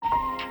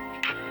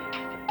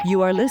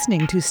You are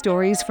listening to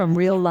Stories from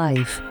Real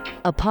Life,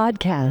 a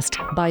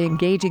podcast by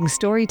engaging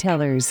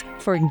storytellers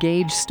for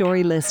engaged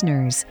story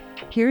listeners.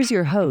 Here's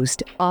your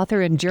host,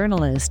 author and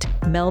journalist,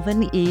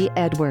 Melvin E.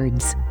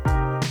 Edwards.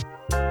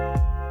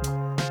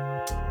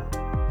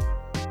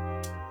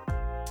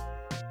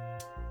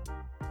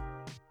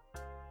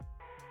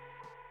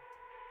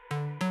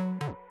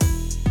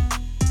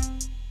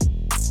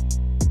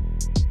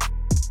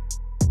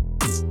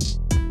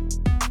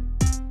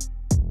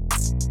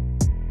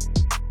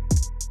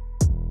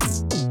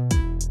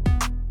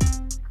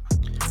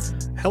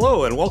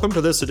 Hello, and welcome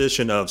to this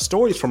edition of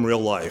Stories from Real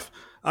Life.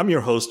 I'm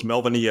your host,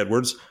 Melvin E.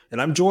 Edwards,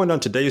 and I'm joined on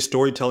today's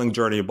storytelling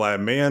journey by a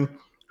man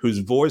whose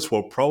voice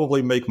will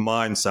probably make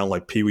mine sound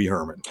like Pee Wee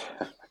Herman.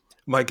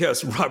 My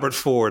guest, Robert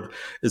Ford,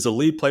 is the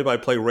lead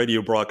play-by-play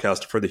radio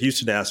broadcaster for the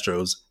Houston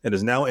Astros and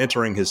is now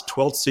entering his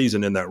 12th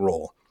season in that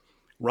role.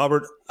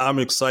 Robert, I'm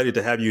excited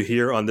to have you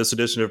here on this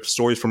edition of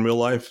Stories from Real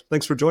Life.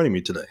 Thanks for joining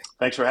me today.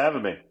 Thanks for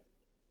having me.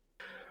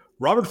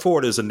 Robert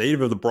Ford is a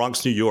native of the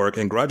Bronx, New York,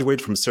 and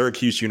graduated from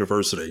Syracuse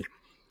University.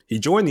 He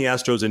joined the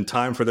Astros in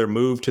time for their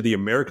move to the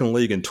American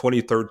League in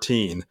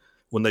 2013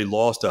 when they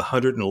lost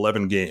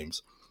 111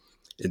 games.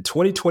 In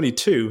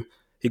 2022,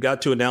 he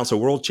got to announce a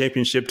World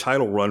Championship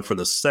title run for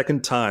the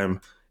second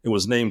time and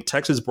was named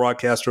Texas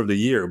Broadcaster of the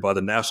Year by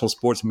the National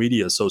Sports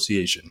Media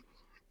Association.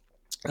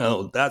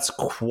 Oh, that's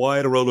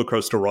quite a roller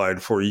coaster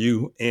ride for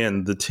you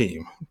and the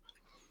team.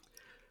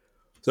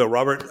 So,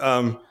 Robert,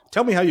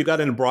 tell me how you got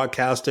into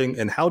broadcasting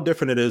and how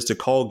different it is to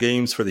call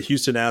games for the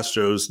Houston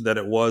Astros than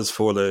it was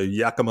for the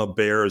Yakima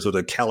Bears or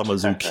the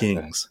Kalamazoo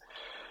Kings.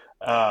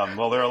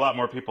 Well, there are a lot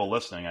more people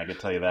listening, I can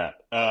tell you that.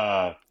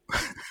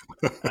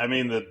 I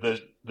mean,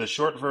 the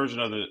short version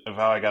of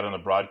how I got into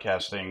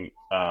broadcasting,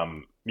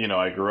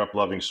 I grew up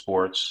loving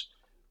sports.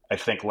 I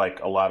think like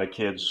a lot of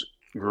kids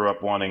grew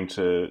up wanting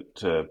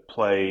to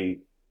play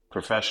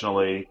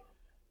professionally.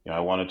 I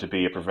wanted to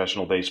be a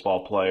professional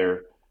baseball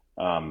player.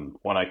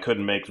 When I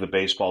couldn't make the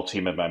baseball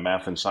team at my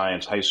math and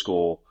science high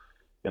school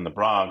in the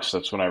Bronx,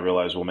 that's when I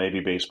realized, well, maybe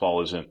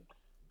baseball isn't,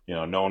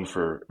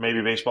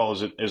 maybe baseball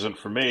isn't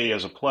for me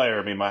as a player.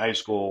 I mean, my high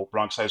school,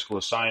 Bronx High School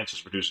of Science, has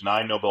produced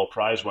 9 Nobel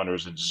Prize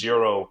winners and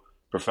 0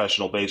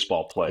 professional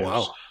baseball players.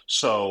 Wow.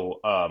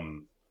 So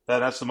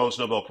that's the most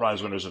Nobel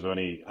Prize winners of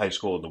any high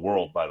school in the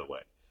world, by the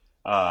way.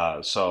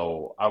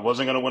 So I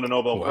wasn't going to win a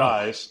Nobel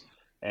Prize,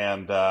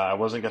 and I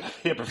wasn't going to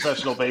be a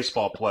professional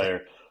baseball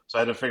player. So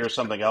I had to figure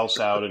something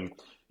else out. And,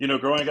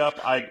 growing up,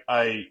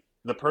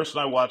 the person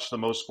I watched the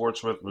most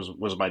sports with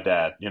was my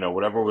dad.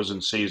 Whatever was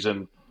in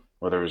season,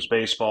 whether it was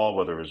baseball,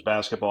 whether it was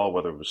basketball,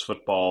 whether it was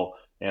football.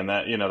 And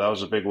that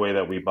was a big way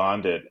that we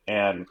bonded.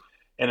 And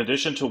in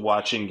addition to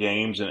watching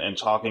games and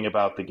talking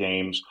about the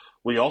games,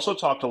 we also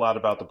talked a lot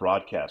about the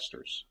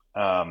broadcasters.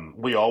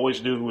 We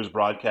always knew who was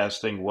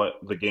broadcasting, what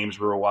the games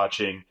we were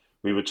watching.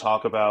 We would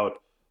talk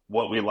about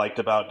what we liked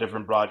about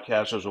different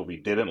broadcasters, what we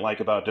didn't like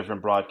about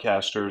different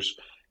broadcasters.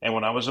 And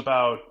when I was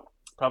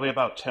probably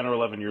about 10 or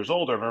 11 years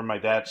old, I remember my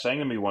dad saying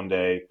to me one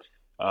day,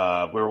 we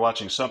were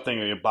watching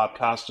something, Bob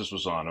Costas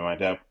was on, and my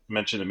dad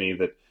mentioned to me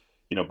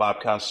that,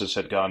 Bob Costas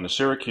had gone to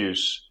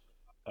Syracuse,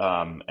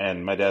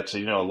 and my dad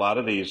said, a lot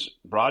of these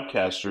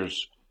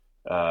broadcasters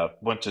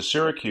went to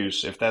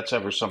Syracuse. If that's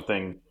ever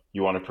something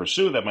you want to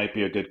pursue, that might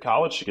be a good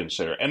college to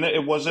consider. And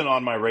it wasn't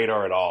on my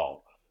radar at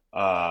all,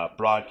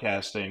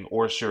 broadcasting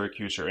or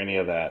Syracuse or any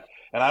of that.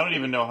 And I don't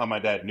even know how my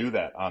dad knew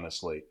that,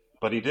 honestly.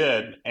 But he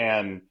did,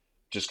 and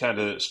just kind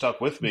of stuck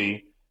with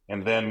me.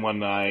 And then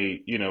when I,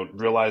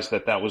 realized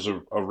that was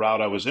a route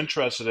I was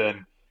interested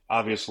in,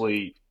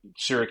 obviously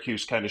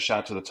Syracuse kind of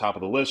shot to the top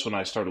of the list when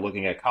I started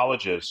looking at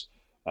colleges.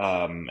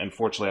 And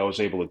fortunately, I was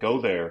able to go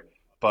there.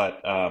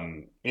 But,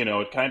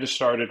 it kind of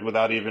started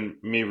without even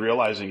me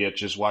realizing it,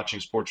 just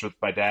watching sports with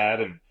my dad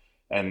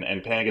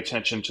and paying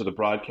attention to the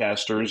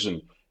broadcasters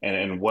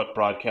and what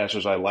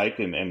broadcasters I liked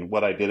and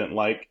what I didn't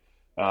like.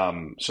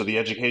 So the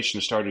education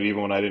started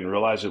even when I didn't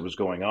realize it was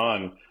going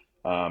on.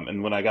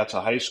 And when I got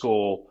to high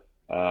school,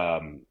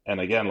 and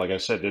again, like I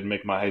said, didn't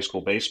make my high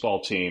school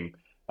baseball team.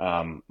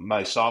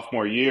 My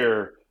sophomore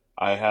year,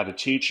 I had a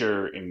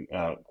teacher,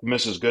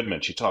 Mrs.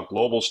 Goodman. She taught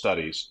global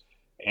studies,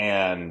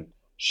 and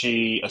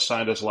she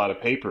assigned us a lot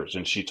of papers.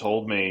 And she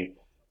told me,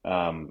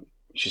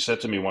 she said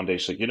to me one day,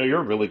 she said,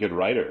 you're a really good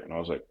writer. And I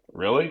was like,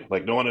 really?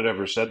 Like no one had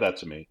ever said that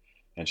to me.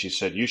 And she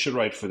said, you should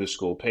write for the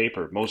school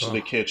paper. Most of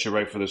the kids who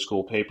write for the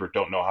school paper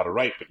don't know how to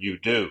write, but you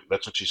do.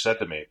 That's what she said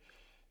to me.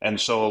 And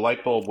so a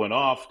light bulb went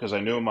off because I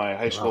knew my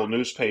high school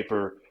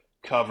newspaper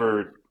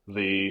covered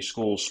the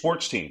school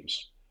sports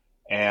teams.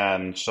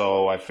 And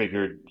so I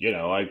figured,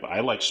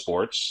 I like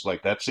sports.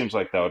 Like that seems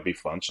like that would be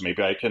fun. So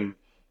maybe I can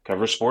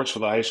cover sports for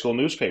the high school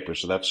newspaper.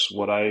 So that's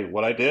what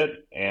I did.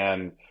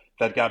 And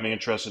that got me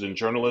interested in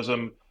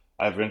journalism.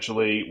 I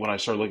eventually, when I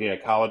started looking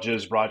at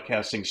colleges,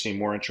 broadcasting seemed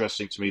more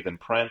interesting to me than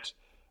print.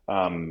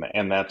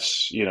 And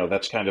that's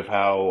kind of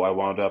how I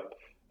wound up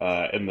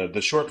in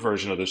the short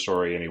version of the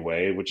story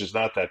anyway, which is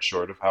not that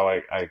short, of how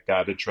I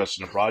got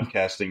interested in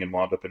broadcasting and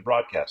wound up in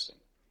broadcasting.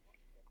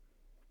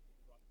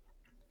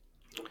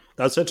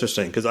 That's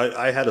interesting because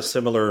I had a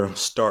similar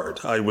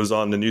start. I was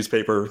on the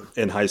newspaper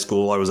in high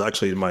school. I was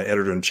actually my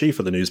editor-in-chief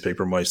of the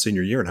newspaper my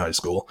senior year in high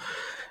school,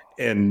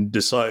 and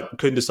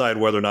couldn't decide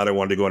whether or not I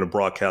wanted to go into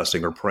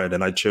broadcasting or print,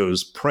 and I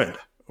chose print,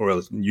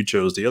 or you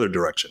chose the other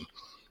direction.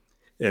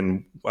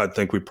 And I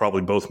think we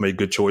probably both made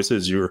good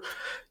choices. You're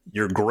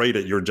great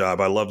at your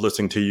job. I love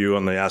listening to you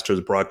on the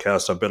Astros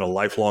broadcast. I've been a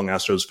lifelong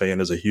Astros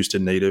fan as a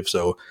Houston native,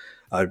 so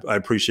I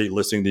appreciate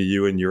listening to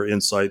you and your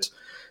insights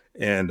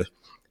and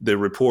the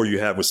rapport you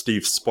have with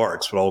Steve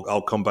Sparks. But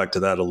I'll come back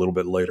to that a little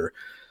bit later.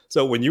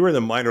 So when you were in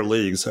the minor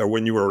leagues, or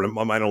when you were a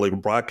minor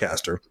league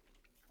broadcaster,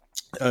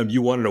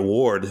 you won an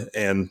award,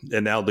 and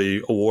now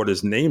the award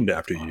is named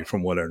after you,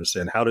 from what I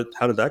understand. How did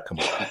that come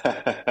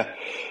about?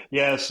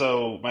 Yeah,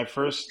 so my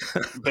first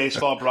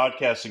baseball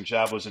broadcasting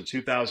job was in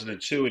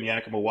 2002 in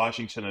Yakima,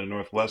 Washington, in the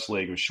Northwest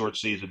League. It was short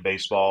season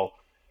baseball,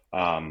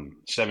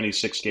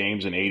 76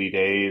 games in 80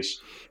 days.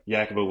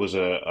 Yakima was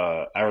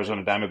a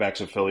Arizona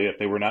Diamondbacks affiliate.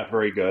 They were not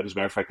very good. As a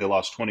matter of fact, they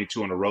lost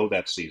 22 in a row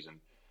that season.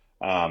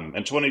 And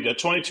a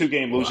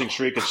 22-game losing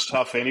streak is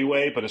tough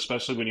anyway, but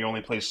especially when you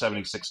only play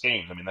 76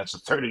 games. I mean, that's a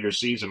third of your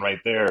season right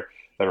there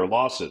that are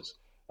losses.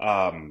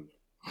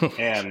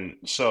 And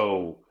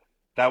so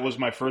that was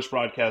my first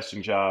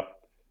broadcasting job.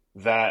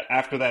 That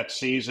after that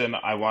season,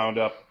 I wound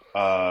up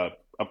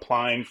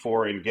applying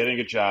for and getting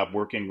a job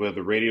working with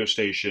a radio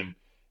station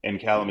in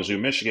Kalamazoo,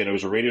 Michigan. It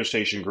was a radio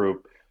station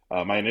group.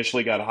 I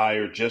initially got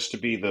hired just to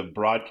be the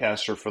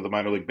broadcaster for the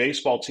minor league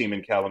baseball team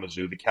in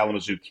Kalamazoo, the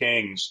Kalamazoo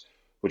Kings,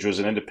 which was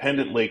an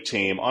independent league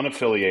team,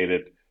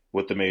 unaffiliated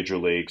with the major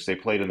leagues. They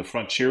played in the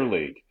Frontier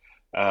League.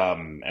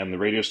 And the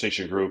radio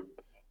station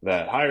group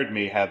that hired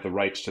me had the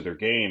rights to their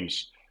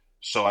games.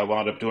 So I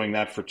wound up doing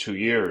that for 2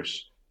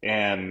 years.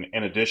 And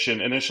in addition,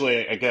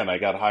 initially, again, I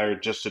got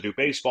hired just to do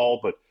baseball,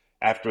 but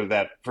after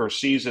that first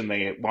season,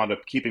 they wound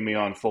up keeping me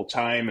on full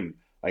time, and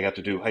I got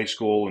to do high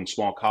school and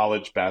small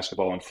college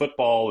basketball and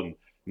football and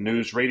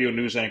radio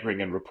news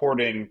anchoring and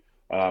reporting.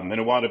 And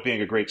it wound up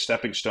being a great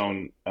stepping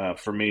stone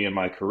for me in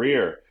my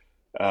career.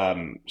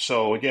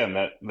 So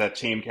again, that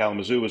team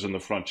Kalamazoo was in the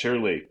Frontier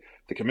League.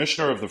 The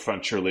commissioner of the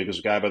Frontier League was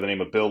a guy by the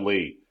name of Bill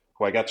Lee,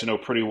 who I got to know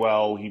pretty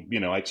well.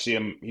 I'd see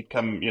him. He'd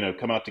come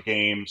out to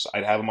games.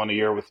 I'd have him on the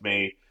air with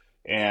me,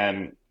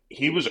 and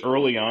he was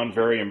early on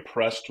very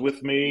impressed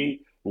with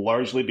me,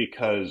 largely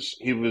because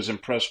he was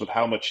impressed with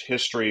how much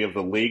history of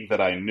the league that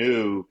I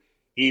knew,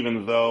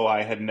 even though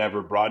I had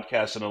never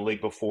broadcast in a league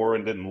before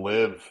and didn't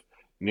live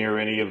near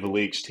any of the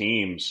league's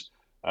teams.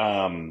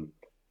 And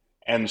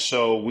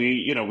so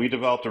we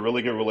developed a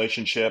really good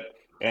relationship.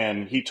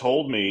 And he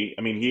told me,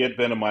 I mean, he had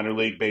been a minor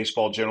league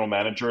baseball general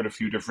manager at a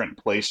few different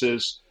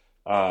places.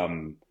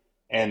 And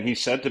he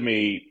said to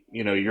me,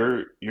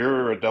 you're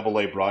a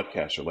AA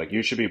broadcaster. Like,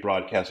 you should be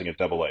broadcasting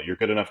at AA. You're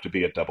good enough to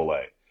be at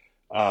AA.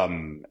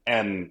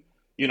 And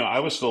I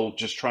was still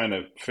just trying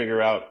to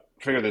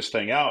figure this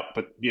thing out.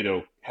 But,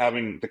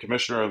 having the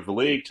commissioner of the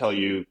league tell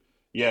you,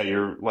 yeah,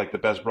 you're like the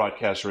best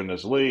broadcaster in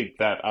this league,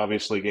 that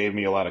obviously gave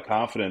me a lot of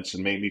confidence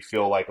and made me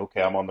feel like,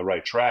 okay, I'm on the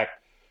right track.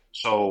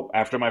 So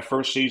after my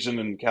first season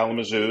in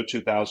Kalamazoo,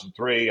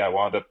 2003, I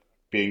wound up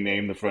being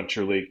named the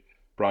Frontier League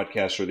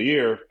Broadcaster of the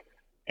Year.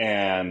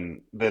 And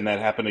then that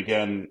happened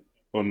again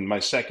on my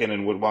second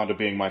and what wound up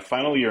being my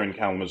final year in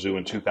Kalamazoo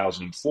in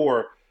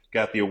 2004,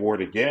 got the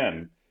award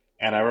again.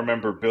 And I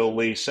remember Bill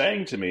Lee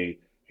saying to me,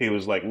 he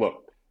was like,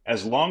 look,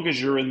 as long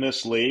as you're in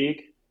this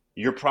league,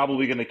 you're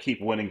probably going to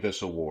keep winning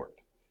this award.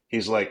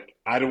 He's like,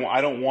 I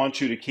don't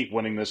want you to keep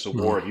winning this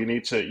award. You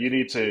need to, you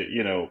need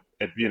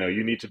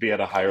to be at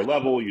a higher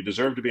level. You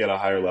deserve to be at a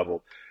higher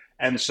level.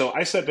 And so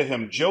I said to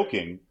him,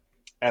 joking,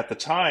 at the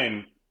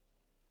time,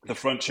 the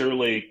Frontier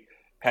League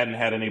hadn't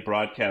had any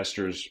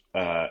broadcasters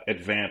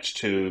advance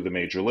to the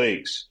major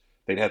leagues.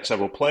 They'd had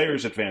several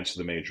players advance to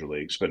the major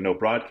leagues, but no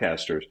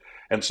broadcasters.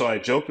 And so I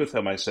joked with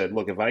him. I said,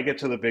 look, if I get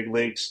to the big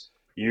leagues,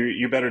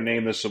 you better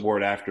name this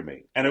award after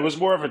me. And it was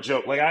more of a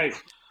joke. Like I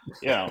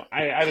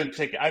didn't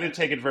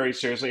take it very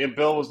seriously. And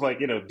Bill was like,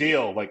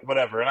 deal, like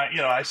whatever.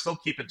 And I still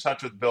keep in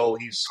touch with Bill.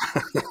 He's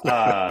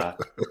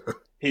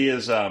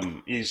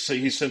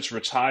he's since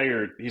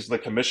retired. He's the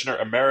commissioner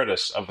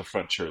emeritus of the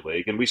Frontier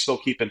League, and we still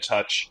keep in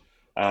touch.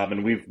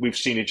 And we've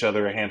seen each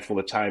other a handful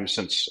of times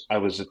since I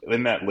was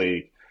in that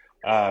league.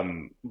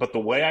 But the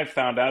way I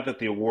found out that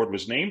the award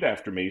was named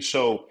after me,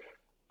 so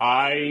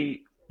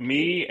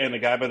me and a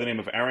guy by the name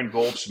of Aaron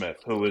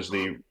Goldsmith, who was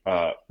the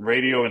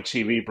radio and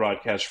TV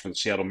broadcaster for the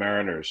Seattle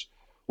Mariners,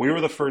 we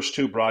were the first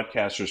two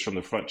broadcasters from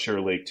the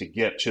Frontier League to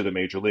get to the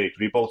major leagues.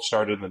 We both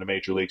started in the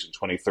major leagues in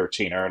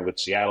 2013, Aaron with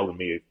Seattle and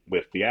me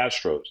with the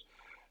Astros.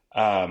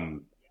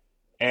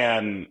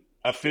 And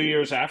a few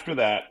years after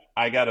that,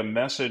 I got a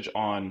message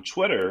on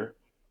Twitter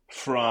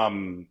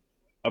from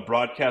a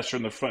broadcaster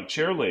in the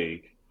Frontier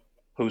League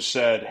who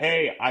said,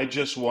 hey, I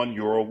just won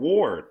your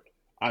award.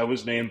 I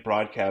was named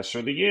Broadcaster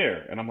of the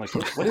Year. And I'm like,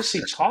 what is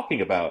he talking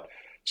about?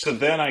 So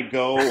then I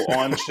go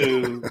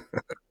onto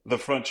the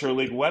Frontier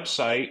League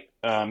website,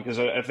 because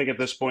I think at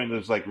this point it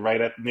was like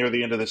near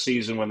the end of the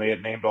season when they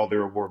had named all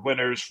their award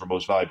winners for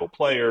most valuable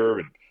player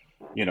and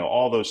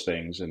all those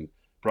things. And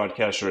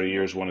Broadcaster of the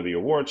Year is one of the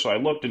awards. So I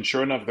looked, and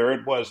sure enough, there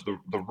it was,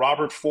 the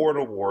Robert Ford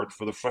Award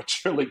for the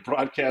Frontier League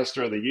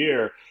Broadcaster of the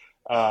Year.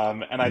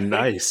 And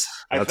Nice.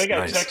 That's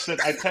nice.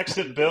 I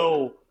texted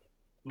Bill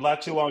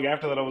not too long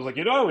after that. I was like,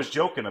 I was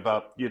joking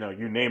about, you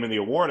naming the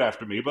award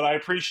after me, but I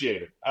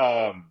appreciate it.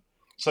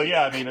 So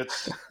yeah,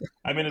 it's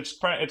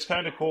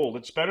kind of cool.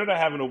 It's better to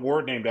have an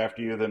award named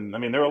after you than,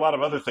 there are a lot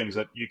of other things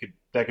that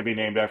could be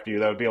named after you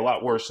that would be a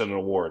lot worse than an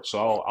award. So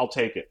I'll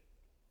take it.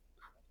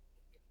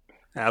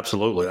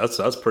 Absolutely. That's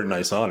a pretty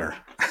nice honor.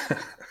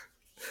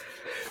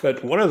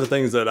 But one of the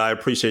things that I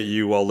appreciate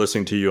you while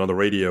listening to you on the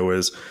radio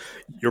is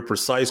your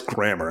precise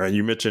grammar. And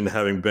you mentioned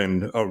having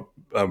been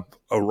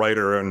a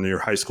writer in your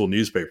high school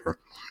newspaper.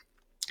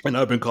 And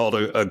I've been called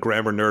a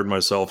grammar nerd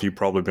myself. You've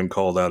probably been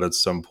called that at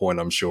some point,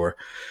 I'm sure.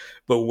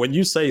 But when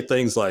you say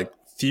things like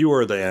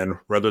fewer than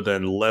rather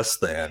than less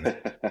than,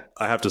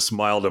 I have to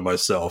smile to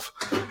myself.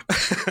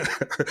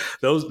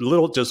 Those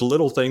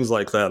little things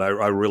like that, I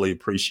really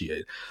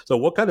appreciate. So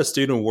what kind of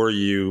student were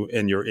you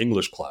in your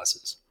English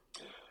classes?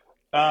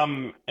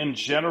 In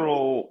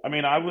general,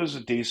 I was a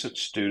decent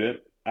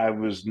student. I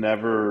was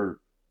never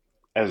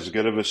as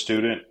good of a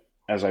student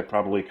as I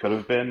probably could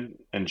have been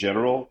in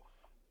general.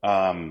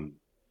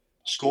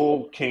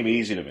 School came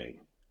easy to me.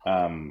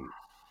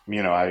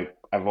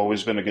 I've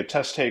always been a good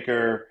test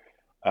taker.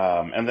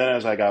 And then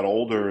as I got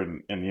older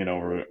and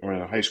we're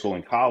in high school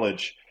and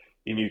college,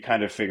 and you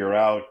kind of figure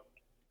out,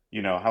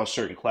 how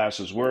certain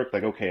classes work.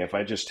 Like, okay, if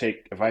I just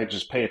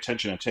pay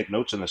attention and take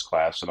notes in this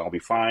class, then I'll be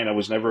fine. I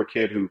was never a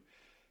kid who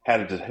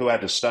had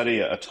to study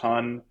a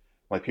ton.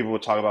 Like, people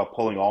would talk about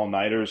pulling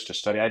all-nighters to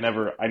study. I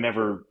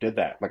never did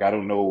that. Like, I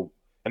don't know,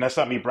 and that's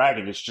not me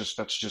bragging. That's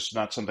just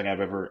not something I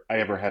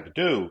ever had to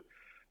do.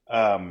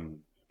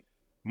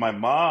 My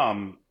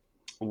mom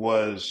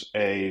was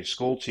a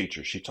school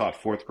teacher. She taught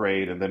fourth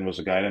grade and then was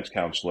a guidance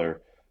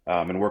counselor,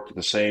 and worked at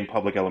the same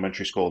public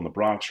elementary school in the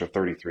Bronx for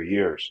 33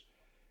 years.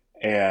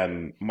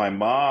 And my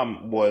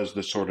mom was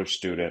the sort of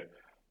student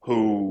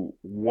who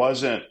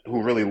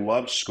really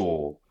loved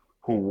school,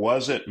 who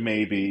wasn't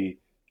maybe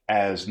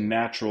as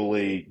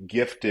naturally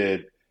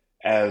gifted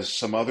as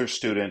some other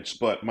students,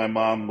 but my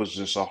mom was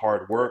just a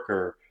hard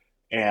worker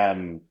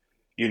and,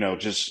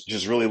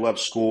 just really loved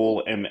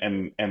school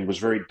and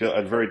was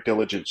a very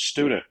diligent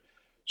student.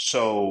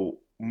 So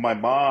my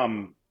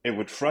mom, it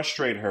would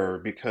frustrate her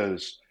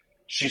because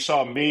she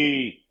saw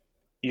me,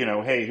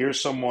 hey,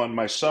 here's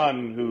my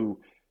son who,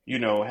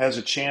 has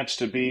a chance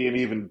to be an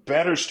even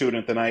better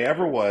student than I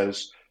ever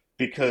was,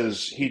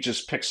 because he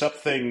just picks up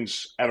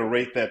things at a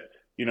rate that,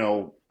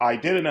 I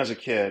didn't as a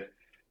kid.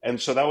 And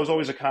so that was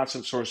always a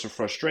constant source of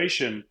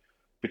frustration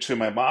between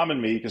my mom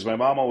and me, because my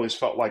mom always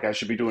felt like I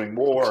should be doing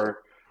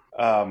more.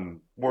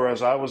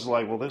 Whereas I was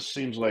like, well, this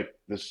seems like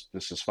this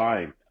is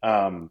fine.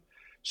 And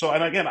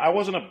again, I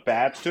wasn't a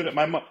bad student.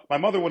 My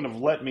mother wouldn't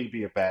have let me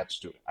be a bad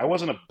student. I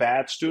wasn't a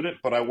bad student,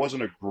 but I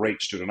wasn't a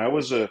great student. I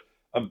was a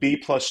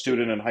B+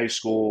 student in high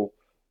school.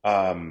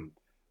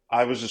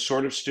 I was a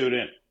sort of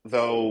student,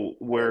 though,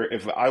 where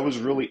if I was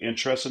really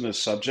interested in the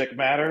subject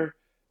matter,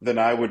 then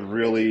I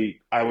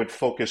would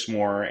focus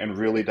more and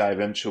really dive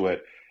into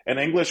it. And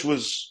English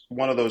was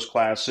one of those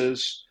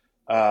classes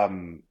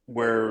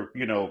where,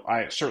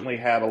 I certainly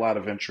had a lot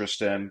of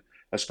interest in,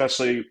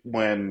 especially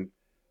when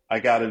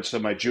I got into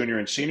my junior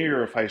and senior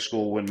year of high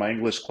school, when my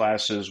English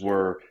classes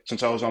were,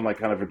 since I was on like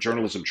kind of a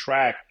journalism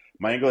track,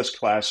 my English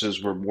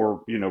classes were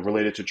more,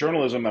 related to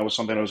journalism. That was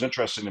something that was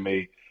interesting to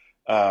me.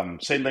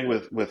 Same thing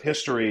with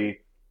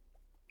history.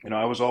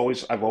 I've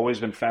always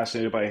been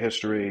fascinated by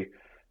history.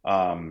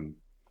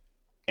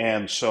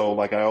 And so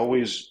like I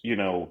always,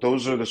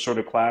 those are the sort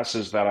of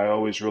classes that I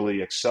always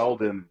really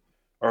excelled in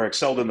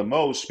the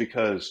most,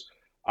 because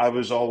I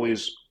was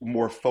always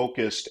more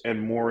focused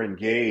and more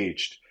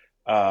engaged.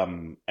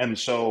 And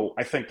so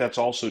I think that's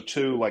also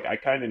too, like I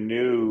kind of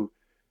knew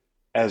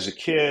as a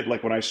kid,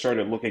 like when I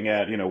started looking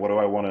at, what do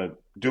I want to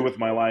do with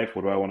my life?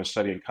 What do I want to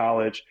study in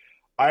college?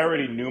 I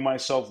already knew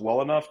myself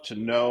well enough to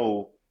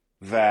know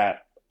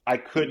that I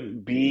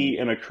couldn't be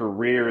in a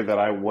career that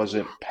I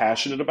wasn't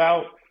passionate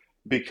about,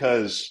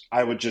 because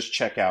I would just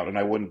check out and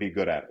I wouldn't be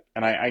good at it.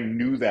 And I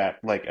knew that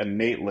like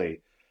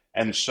innately.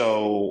 And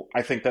so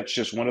I think that's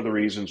just one of the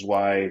reasons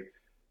why,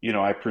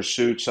 I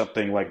pursued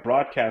something like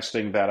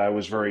broadcasting that I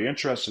was very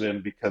interested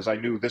in, because I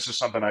knew this is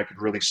something I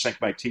could really sink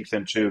my teeth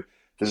into.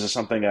 This is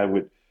something I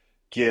would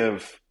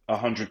give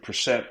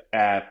 100%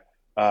 at,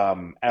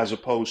 as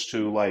opposed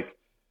to like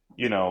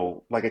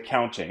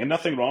accounting. And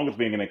nothing wrong with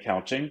being in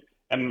accounting.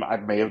 And I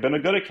may have been a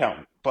good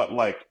accountant, but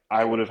like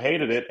I would have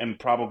hated it and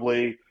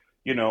probably,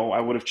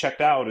 I would have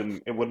checked out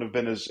and it wouldn't have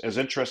been as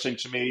interesting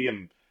to me,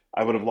 and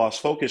I would have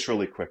lost focus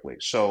really quickly.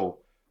 So,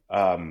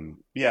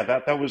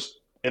 that was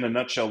in a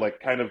nutshell, like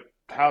kind of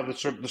how the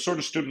sort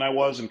of student I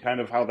was, and kind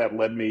of how that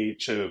led me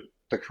to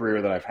the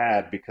career that I've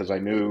had, because I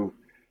knew,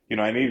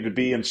 I needed to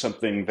be in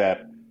something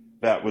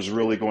that was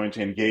really going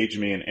to engage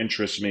me and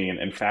interest me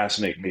and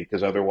fascinate me,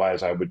 because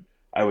otherwise I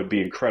would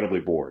be incredibly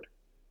bored.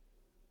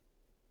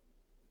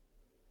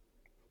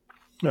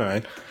 All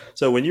right.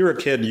 So when you were a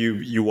kid,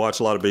 you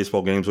watched a lot of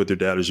baseball games with your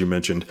dad, as you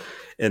mentioned,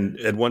 and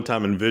at one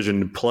time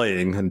envisioned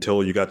playing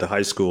until you got to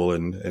high school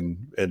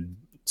and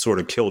sort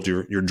of killed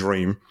your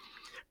dream.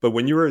 But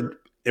when you were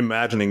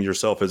imagining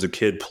yourself as a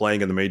kid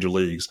playing in the major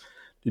leagues,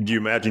 did you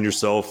imagine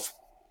yourself?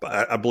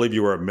 I believe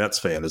you were a Mets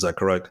fan. Is that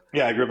correct?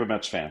 Yeah, I grew up a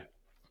Mets fan.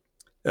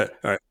 All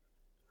right.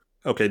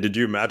 Okay. Did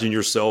you imagine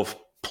yourself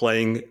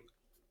playing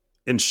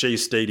in Shea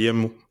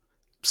Stadium,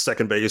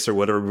 second base or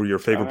whatever your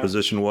favorite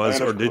position was,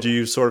 or did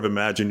you sort of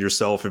imagine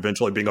yourself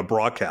eventually being a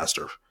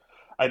broadcaster?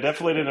 I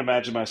definitely didn't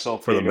imagine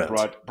myself being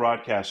a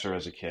broadcaster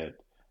as a kid.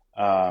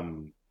 Yeah,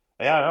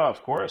 no,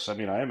 of course. I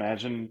mean, I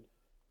imagine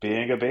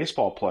being a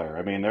baseball player.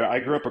 I mean, I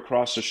grew up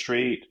across the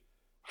street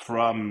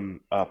from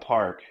a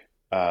park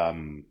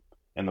in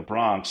the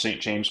Bronx,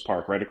 St. James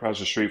Park, right across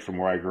the street from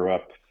where I grew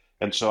up.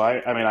 And so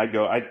I mean,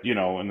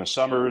 in the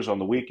summers, on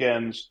the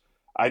weekends,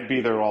 I'd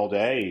be there all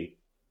day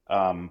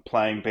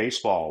playing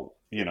baseball.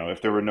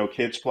 If there were no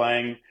kids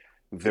playing,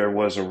 there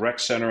was a rec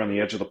center on the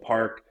edge of the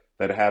park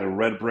that had a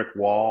red brick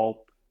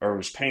wall, or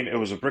it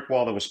was a brick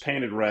wall that was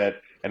painted red,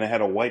 and it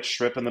had a white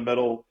strip in the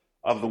middle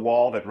of the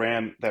wall that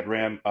ran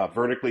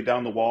vertically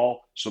down the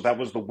wall. So that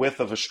was the width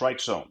of a strike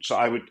zone. So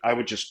I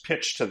would just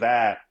pitch to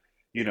that,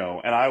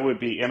 and I would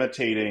be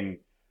imitating.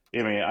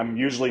 I mean, I'm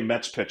usually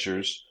Mets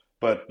pitchers,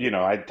 but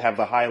I'd have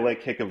the high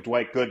leg kick of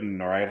Dwight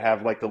Gooden, or I'd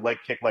have like the leg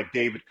kick like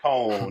David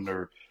Cone,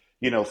 or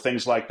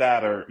things like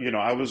that. Or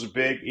I was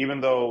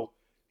even though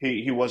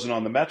he wasn't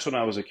on the Mets when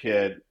I was a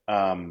kid.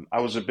 I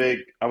was a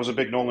big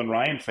Nolan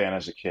Ryan fan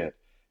as a kid,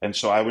 and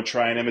so I would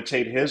try and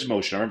imitate his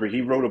motion. I remember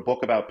he wrote a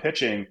book about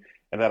pitching,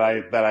 and that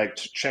I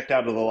checked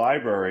out of the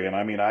library, and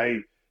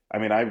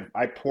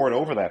I poured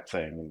over that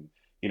thing,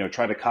 and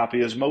tried to copy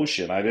his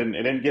motion. It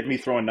didn't get me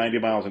throwing 90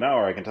 miles an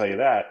hour, I can tell you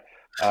that.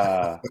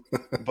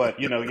 But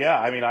yeah,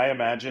 I mean, I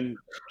imagine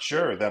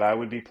sure that I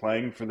would be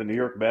playing for the New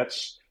York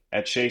Mets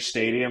at Shea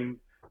Stadium.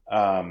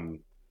 Dallas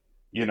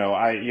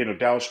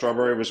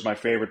Strawberry was my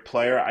favorite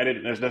player. I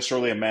didn't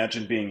necessarily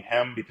imagine being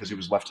him because he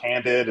was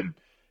left-handed, and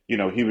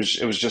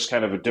it was just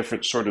kind of a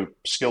different sort of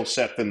skill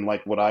set than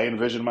like what I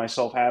envisioned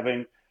myself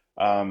having.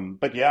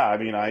 But yeah, I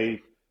mean,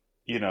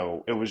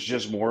 it was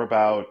just more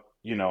about,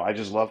 I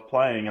just loved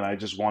playing, and I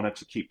just wanted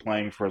to keep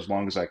playing for as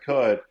long as I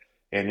could.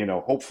 And,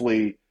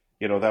 hopefully,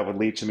 that would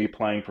lead to me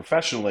playing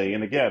professionally.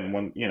 And again,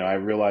 when, I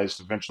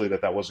realized eventually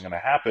that wasn't going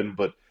to happen,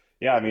 but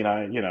yeah, I mean,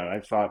 I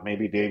thought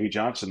maybe Davey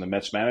Johnson, the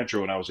Mets manager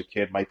when I was a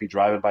kid, might be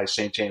driving by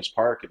St. James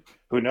Park, and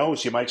who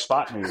knows, he might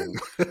spot me.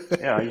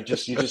 And, you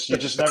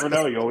just never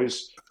know. You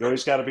always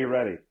got to be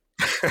ready.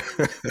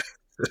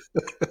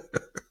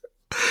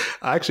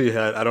 I actually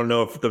I don't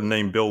know if the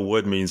name Bill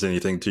Wood means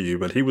anything to you,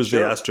 but he was the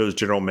Astros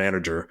general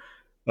manager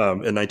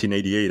in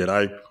 1988. And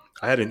I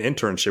had an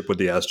internship with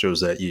the Astros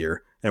that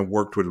year and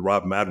worked with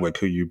Rob Madwick,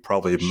 who you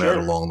probably have met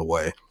along the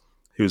way.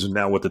 He was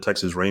now with the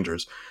Texas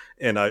Rangers.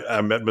 And I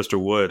met Mr.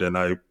 Wood, and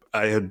I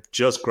had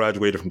just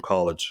graduated from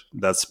college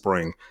that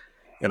spring.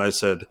 And I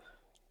said,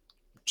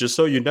 just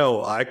so you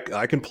know,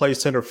 I can play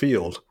center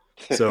field.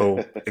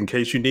 So in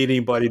case you need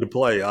anybody to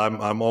play,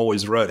 I'm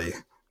always ready.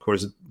 Of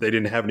course, they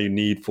didn't have any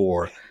need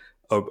for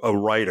a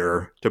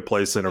writer to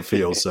play center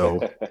field, so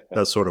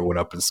that sort of went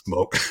up in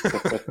smoke.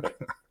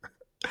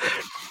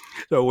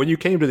 So when you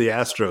came to the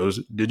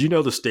Astros, did you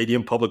know the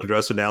stadium public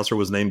address announcer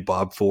was named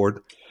Bob Ford?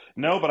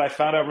 No, but I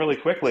found out really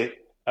quickly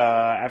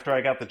after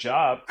I got the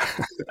job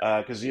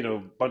because,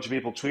 a bunch of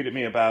people tweeted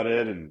me about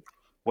it and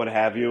what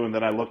have you, and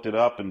then I looked it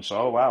up and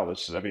saw, oh, wow,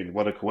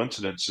 what a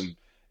coincidence. And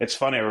it's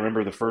funny, I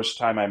remember the first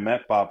time I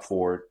met Bob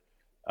Ford,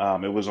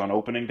 it was on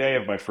opening day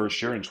of my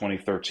first year in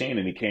 2013,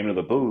 and he came to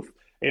the booth.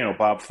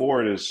 Bob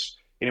Ford is,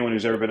 anyone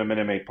who's ever been to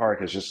Minute Maid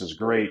Park is just this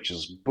great,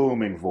 just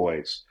booming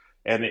voice.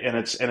 And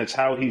it's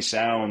how he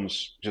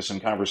sounds just in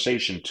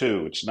conversation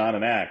too. It's not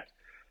an act.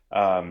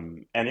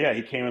 And yeah,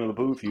 he came into the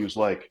booth. He was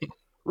like,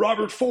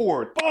 Robert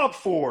Ford, Bob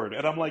Ford.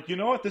 And I'm like, you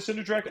know what? This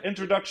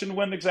introduction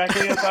went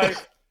exactly as I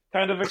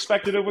kind of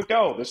expected it would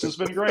go. This has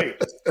been great.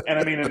 And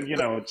I mean,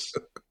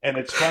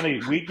 it's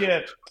funny. We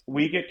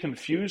get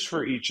confused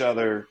for each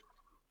other.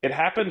 It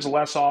happens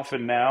less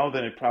often now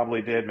than it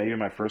probably did maybe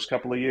my first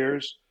couple of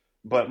years.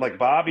 But like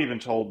Bob even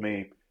told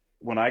me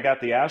when I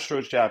got the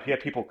Astros job, he had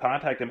people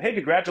contact him. Hey,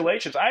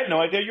 congratulations. I had no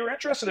idea you were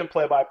interested in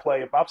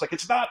play-by-play. And Bob's like,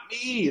 it's not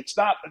me. It's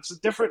a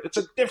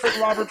different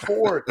Robert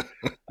Ford.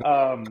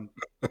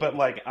 But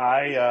like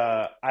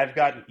I've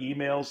gotten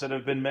emails that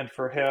have been meant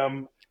for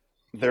him.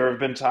 There have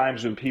been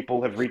times when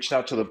people have reached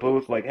out to the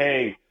booth like,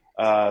 hey,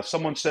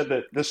 someone said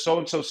that this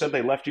so-and-so said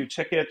they left you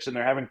tickets and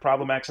they're having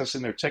problem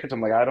accessing their tickets. I'm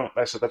like,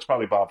 I said, that's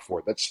probably Bob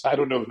Ford. I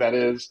don't know who that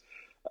is.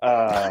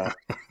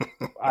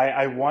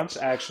 I once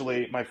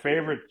actually, my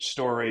favorite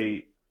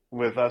story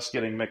with us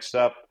getting mixed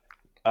up,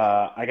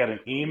 I got an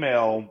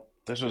email,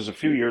 this was a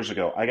few years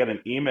ago, I got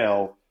an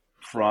email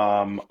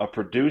from a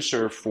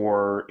producer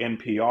for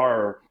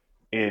NPR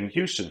in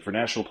Houston, for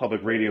National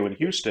Public Radio in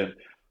Houston,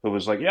 who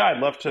was like, yeah,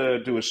 I'd love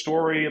to do a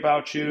story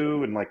about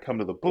you and like come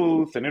to the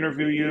booth and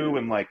interview you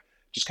and like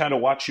just kind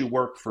of watch you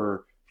work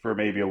for for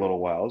maybe a little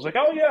while. I was like,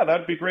 oh yeah,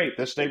 that'd be great.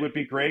 This day would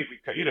be great. We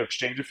could,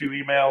 exchange a few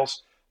emails.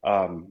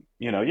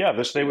 Yeah,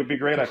 this day would be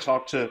great. I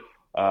talked to,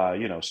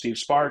 Steve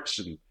Sparks,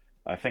 and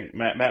I think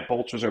Matt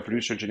Bolts was our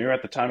producer engineer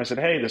at the time. I said,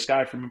 hey, this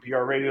guy from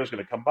NPR Radio is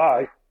going to come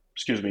by,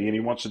 and he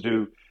wants to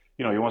do,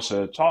 he wants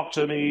to talk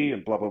to me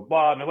and blah, blah,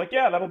 blah. And they're like,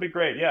 yeah, that'll be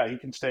great. Yeah, he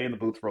can stay in the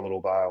booth for a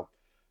little while.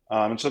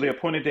 And so the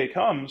appointed day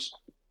comes,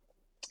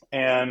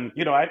 and,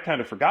 I'd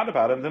kind of forgotten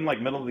about it. And then,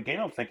 like, middle of the game,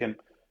 I'm thinking,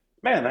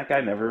 man, that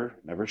guy never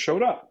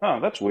showed up. Oh,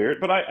 that's weird.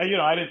 But I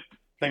didn't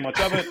think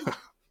much of it.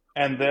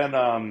 And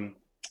then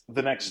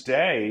the next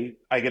day,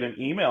 I get an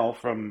email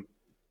from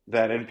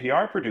that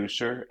NPR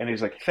producer, and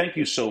he's like, thank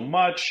you so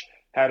much.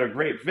 Had a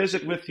great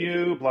visit with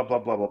you, blah, blah,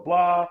 blah, blah,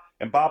 blah.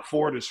 And Bob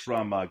Ford is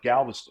from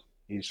Galveston.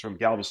 He's from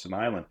Galveston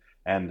Island.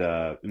 And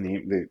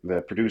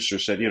the producer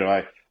said,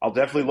 I'll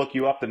definitely look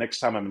you up the next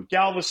time I'm in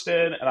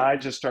Galveston. And I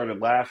just started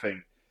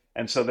laughing.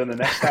 And so then the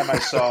next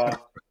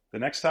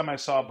time I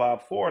saw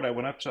Bob Ford, I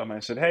went up to him. I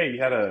said, hey,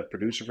 you had a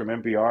producer from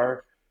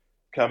NPR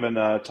come and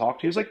talk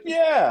to you? He's like,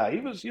 yeah,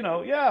 he was, he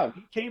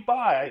came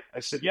by. I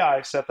said, yeah,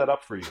 I set that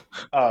up for you,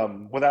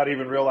 without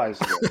even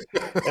realizing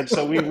it. And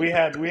so we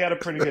had a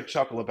pretty good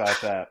chuckle about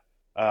that.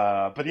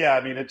 But yeah,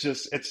 I mean,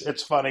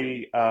 it's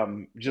funny.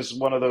 Just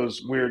one of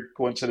those weird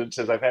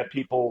coincidences. I've had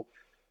people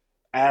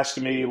ask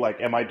me, like,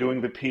 am I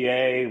doing the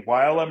PA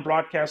while I'm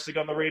broadcasting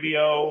on the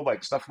radio?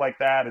 Like, stuff like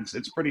that.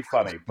 It's pretty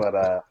funny,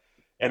 but,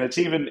 and it's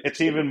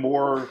even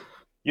more,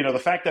 the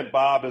fact that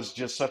Bob is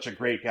just such a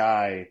great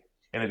guy,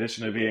 in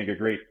addition to being a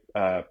great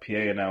PA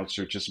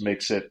announcer, just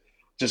makes it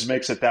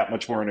that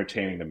much more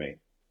entertaining to me.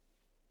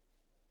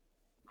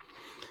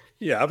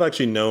 Yeah, I've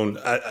actually known,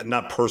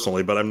 not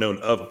personally, but I've known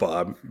of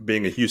Bob,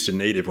 being a Houston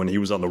native, when he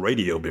was on the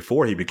radio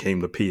before he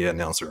became the PA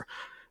announcer.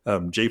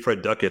 J.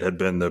 Fred Duckett had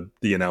been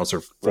the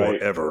announcer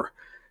forever.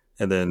 Right.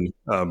 And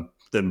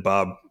then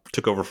Bob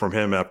took over from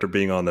him after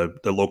being on the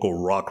local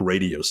rock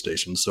radio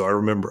station. So I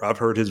remember I've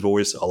heard his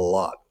voice a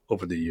lot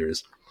over the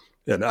years,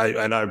 and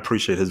I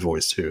appreciate his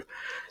voice too.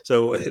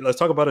 So let's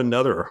talk about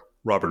another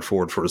Robert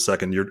Ford for a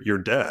second. Your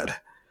dad,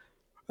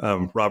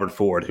 Robert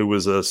Ford, who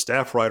was a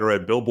staff writer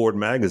at Billboard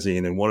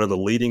magazine and one of the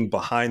leading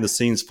behind the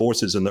scenes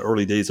forces in the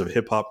early days of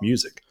hip hop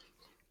music.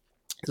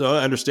 So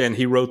I understand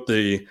he wrote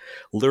the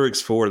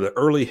lyrics for the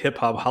early hip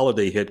hop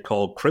holiday hit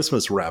called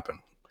Christmas Rappin'.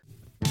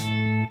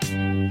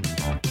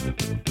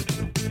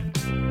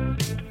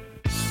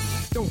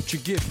 Don't you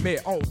give me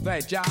all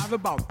that jive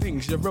about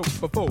things you wrote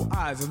before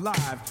I was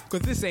alive,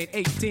 because this ain't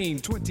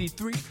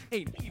 1823,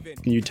 ain't even...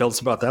 Can you tell us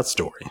about that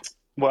story?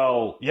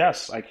 Well,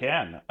 yes, I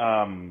can.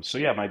 So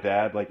yeah, my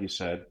dad, like you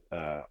said,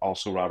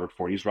 also Robert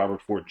Ford. He's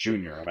Robert Ford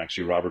Jr. I'm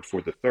actually Robert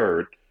Ford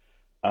III.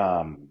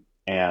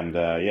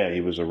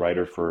 He was a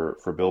writer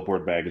for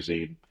Billboard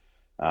magazine.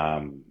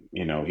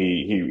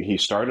 He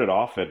started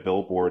off at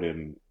Billboard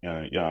in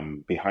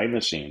behind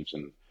the scenes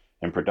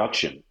and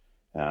production,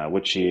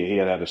 which he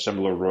had a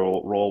similar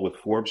role with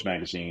Forbes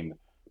magazine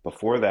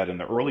before that in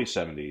the early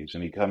 70s.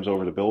 And he comes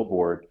over to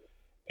Billboard,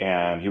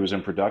 and he was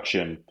in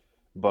production.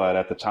 But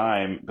at the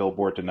time,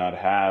 Billboard did not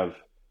have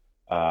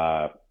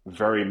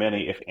very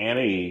many, if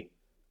any,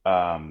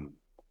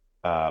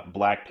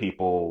 black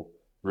people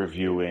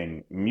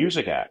reviewing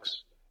music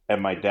acts.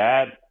 And my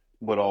dad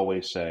would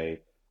always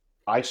say,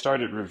 I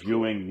started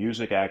reviewing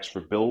music acts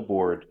for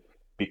Billboard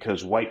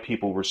because white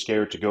people were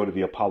scared to go to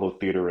the Apollo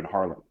Theater in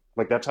Harlem.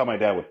 Like, that's how my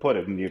dad would put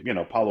it. And,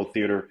 Apollo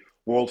Theater,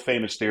 world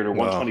famous theater,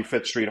 wow.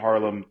 125th Street,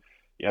 Harlem.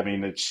 I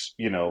mean, it's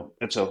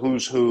a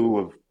who's who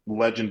of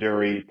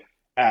legendary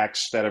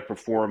acts that have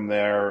performed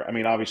there. I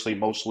mean, obviously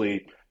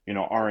mostly,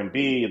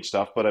 R&B and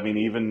stuff, but I mean,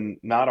 even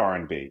not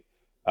R&B,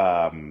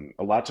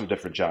 lots of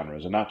different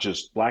genres, and not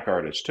just black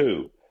artists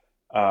too.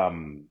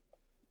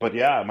 But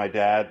yeah, my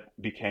dad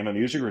became a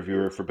music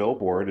reviewer for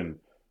Billboard and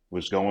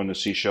was going to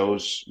see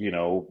shows,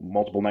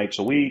 multiple nights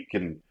a week,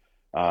 and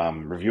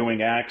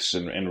reviewing acts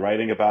and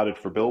writing about it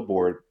for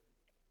Billboard.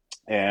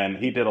 And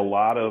he did a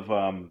lot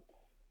of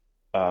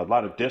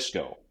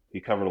disco. He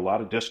covered a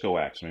lot of disco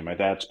acts. I mean, my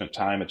dad spent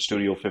time at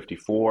Studio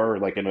 54,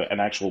 like in an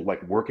actual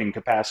like working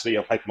capacity,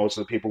 like most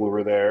of the people who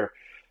were there.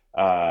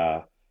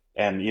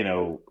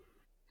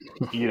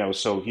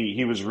 So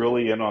he was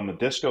really in on the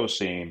disco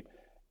scene.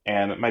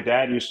 And my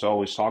dad used to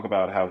always talk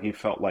about how he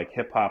felt like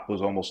hip hop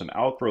was almost an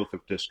outgrowth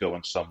of disco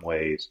in some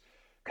ways,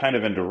 kind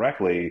of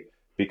indirectly,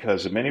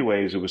 because in many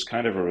ways it was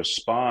kind of a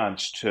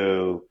response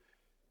to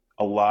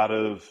a lot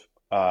of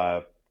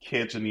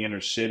kids in the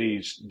inner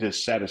cities'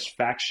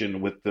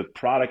 dissatisfaction with the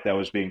product that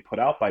was being put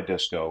out by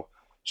disco.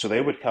 So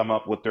they would come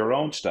up with their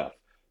own stuff.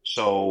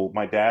 So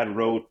my dad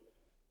wrote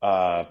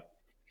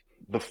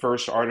the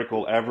first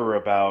article ever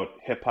about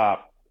hip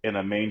hop in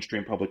a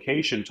mainstream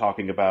publication,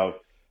 talking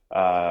about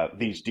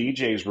these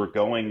DJs were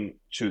going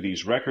to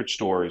these record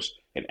stores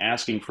and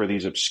asking for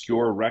these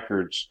obscure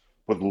records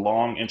with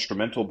long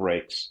instrumental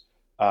breaks,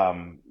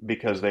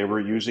 because they were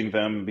using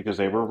them because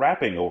they were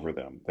rapping over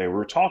them. They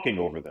were talking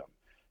over them.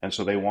 And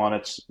so they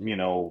wanted,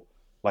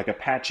 like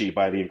Apache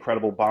by the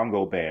Incredible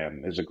Bongo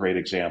Band is a great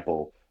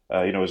example.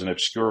 It was an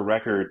obscure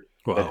record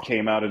that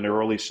came out in the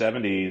early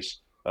 70s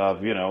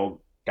of,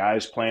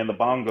 guys playing the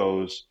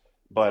bongos,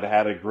 but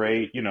had a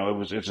great,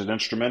 it's an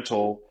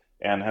instrumental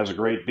and has a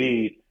great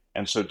beat.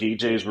 And so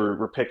DJs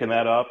were picking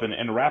that up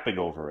and rapping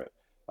over it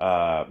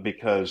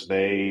because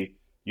they,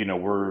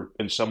 were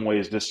in some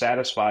ways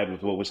dissatisfied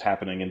with what was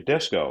happening in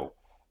disco.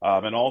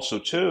 And also,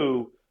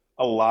 too,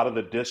 a lot of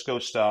the disco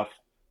stuff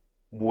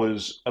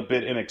was a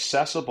bit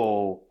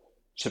inaccessible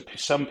to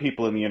some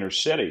people in the inner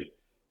city.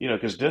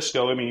 Because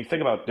disco, I mean, you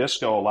think about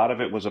disco, a lot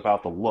of it was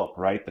about the look,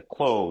 right? The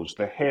clothes,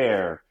 the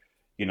hair,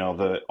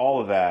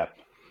 all of that.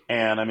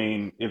 And I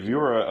mean, if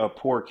you're a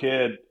poor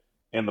kid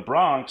in the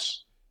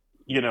Bronx,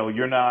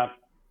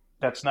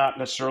 that's not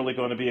necessarily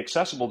going to be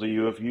accessible to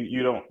you if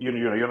you don't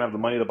have the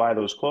money to buy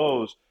those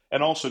clothes.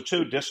 And also,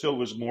 too, disco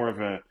was more of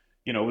it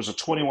was a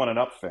 21 and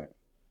up thing.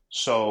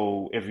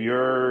 So if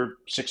you're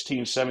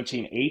 16,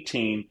 17,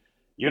 18,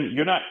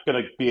 you're not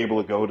going to be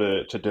able to go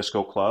to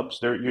disco clubs.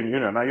 Now you're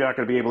not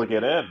going to be able to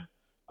get in.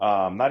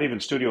 Not even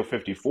Studio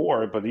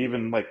 54, but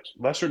even like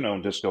lesser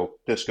known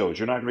discos,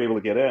 you're not going to be able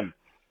to get in.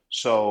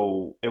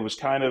 So it was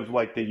kind of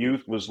like the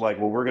youth was like,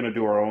 well, we're going to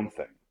do our own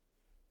thing.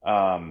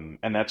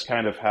 And that's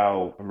kind of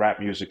how rap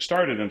music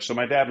started. And so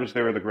my dad was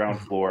there at the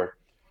ground floor.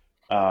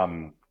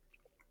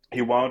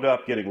 He wound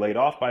up getting laid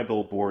off by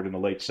Billboard in the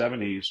late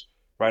 70s,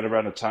 right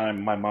around the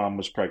time my mom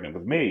was pregnant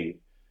with me.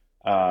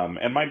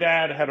 And my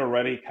dad had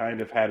already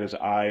kind of had his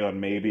eye on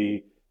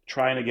maybe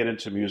trying to get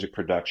into music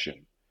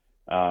production.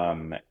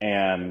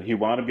 And he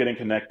wound up getting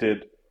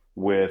connected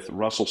with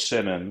Russell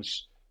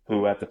Simmons,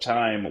 who at the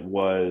time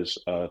was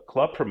a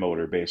club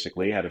promoter,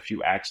 basically, had a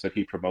few acts that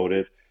he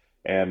promoted.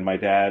 And my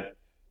dad,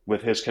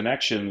 with his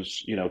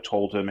connections,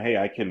 told him, hey,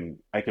 I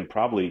can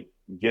probably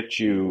get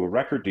you a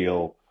record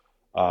deal,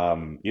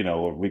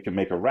 or we can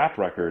make a rap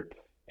record.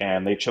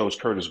 And they chose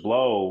Kurtis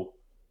Blow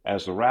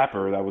as the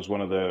rapper. That was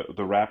one of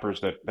the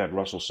rappers that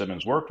Russell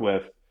Simmons worked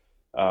with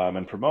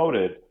and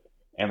promoted.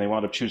 And they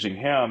wound up choosing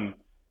him.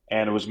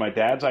 And it was my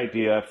dad's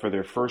idea for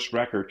their first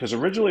record, because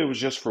originally it was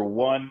just for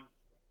one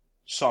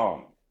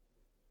song,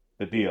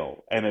 the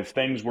deal. And if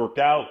things worked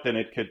out, then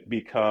it could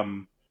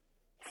become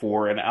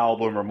for an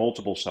album or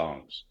multiple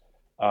songs.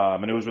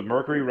 And it was with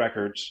Mercury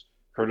Records.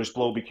 Kurtis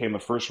Blow became the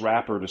first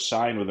rapper to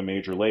sign with a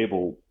major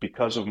label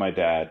because of my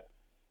dad.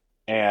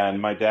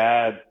 And my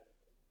dad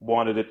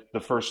thought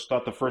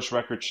the first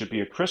record should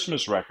be a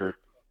Christmas record,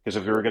 because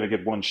if you were going to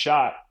get one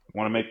shot,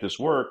 want to make this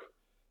work.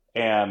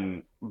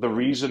 And the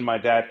reason my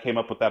dad came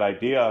up with that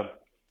idea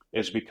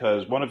is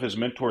because one of his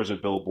mentors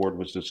at Billboard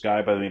was this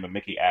guy by the name of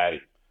Mickey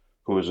Addy,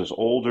 who was this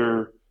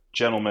older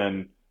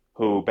gentleman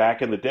who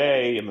back in the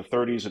day, in the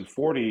 30s and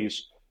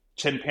 40s,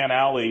 Tin Pan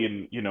Alley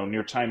and,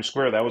 near Times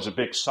Square, that was a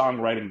big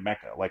songwriting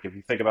mecca. Like if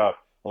you think about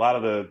a lot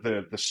of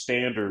the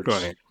standards,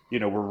 right,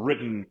 were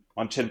written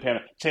on Tin Pan.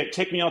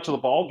 Take Me Out to the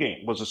Ball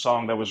Game was a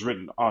song that was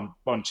written on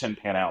Tin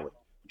Pan Alley,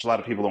 which a lot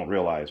of people don't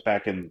realize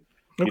back in,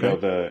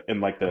 the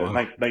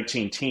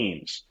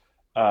 19-teens.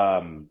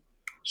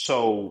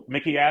 So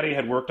Mickey Addy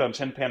had worked on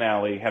Tin Pan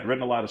Alley, had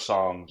written a lot of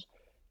songs,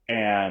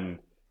 and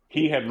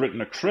he had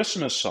written a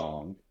Christmas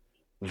song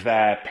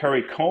that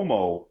Perry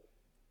Como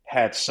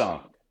had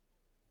sung.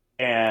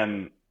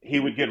 And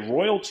he would get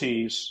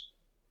royalties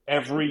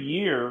every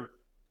year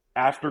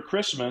after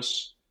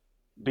Christmas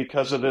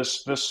because of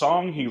this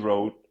song he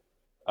wrote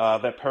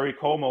that Perry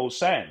Como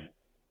sang.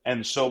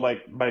 And so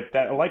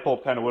that light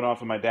bulb kind of went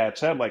off in my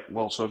dad's head,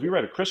 so if you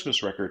write a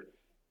Christmas record,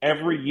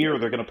 every year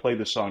they're going to play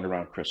this song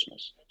around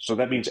Christmas. So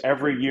that means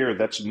every year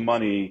that's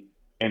money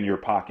in your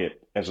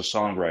pocket as a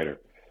songwriter.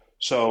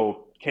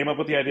 So came up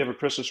with the idea of a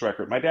Christmas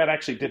record. My dad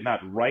actually did not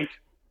write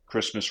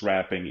Christmas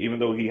rapping, even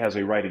though he has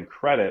a writing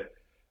credit.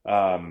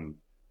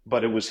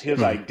 But it was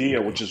his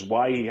idea, which is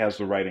why he has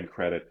the writing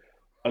credit.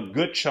 A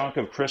good chunk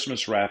of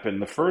Christmas rapping,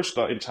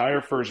 the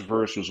entire first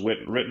verse was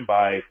written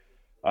by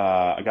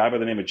a guy by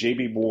the name of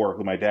J.B. Moore,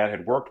 who my dad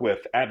had worked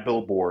with at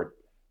Billboard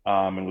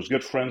and was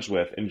good friends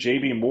with. And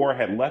J.B. Moore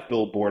had left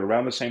Billboard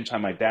around the same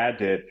time my dad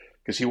did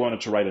because he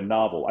wanted to write a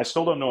novel. I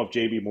still don't know if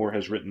J.B. Moore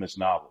has written this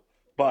novel,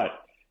 but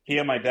he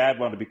and my dad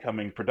wound up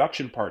becoming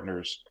production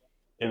partners,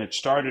 and it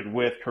started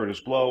with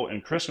Kurtis Blow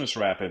and Christmas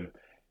rapping.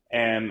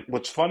 And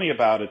what's funny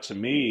about it to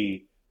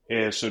me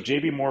is, so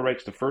J.B. Moore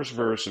writes the first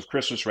verse of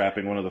Christmas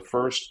rapping, one of the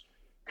first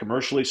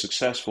commercially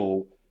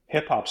successful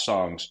hip-hop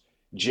songs.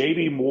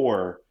 J.B.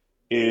 Moore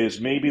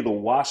is maybe the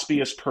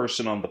waspiest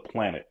person on the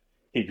planet.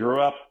 He grew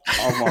up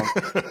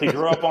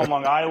on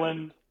Long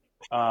Island.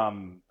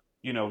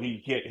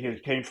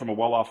 He came from a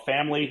well-off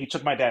family. He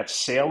took my dad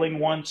sailing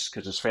once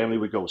because his family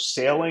would go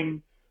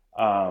sailing.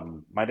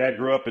 My dad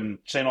grew up in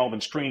St.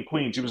 Albans,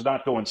 Queens. He was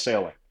not going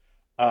sailing.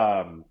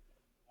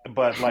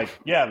 But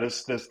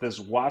this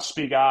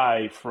waspy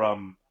guy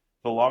from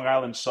the Long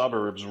Island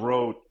suburbs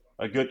wrote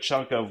a good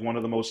chunk of one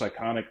of the most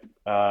iconic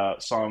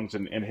songs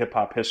in hip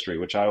hop history,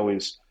 which I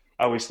always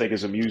think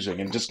is amusing,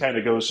 and just kind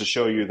of goes to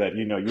show you that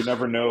you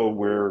never know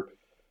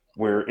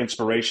where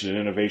inspiration and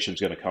innovation is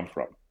going to come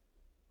from.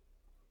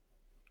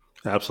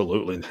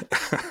 Absolutely.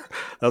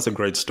 That's a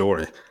great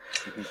story.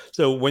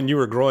 So when you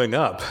were growing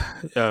up,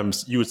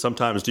 you would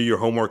sometimes do your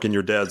homework in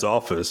your dad's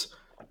office.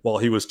 while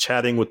he was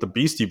chatting with the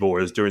Beastie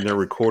Boys during their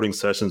recording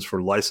sessions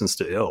for License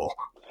to Ill.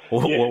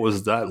 What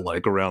was that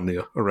like around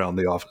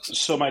the office?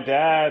 So my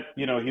dad,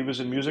 he was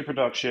in music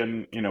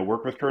production,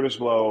 worked with Kurtis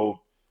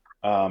Blow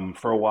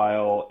for a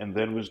while, and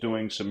then was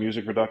doing some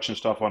music production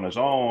stuff on his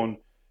own,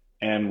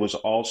 and was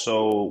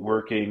also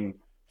working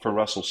for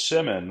Russell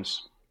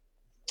Simmons.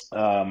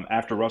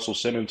 After Russell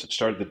Simmons had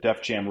started the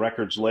Def Jam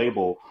Records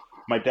label,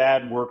 my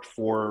dad worked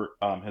for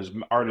his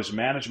artist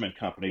management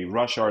company,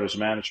 Rush Artist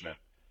Management.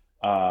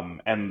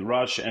 And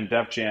Rush and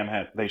Def Jam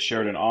they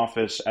shared an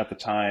office at the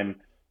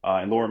time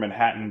in Lower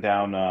Manhattan,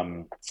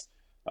 down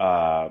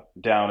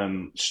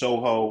in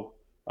Soho,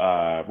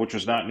 which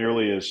was not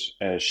nearly as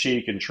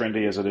chic and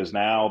trendy as it is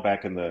now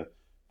back in the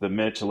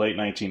mid to late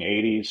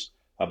 1980s.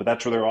 But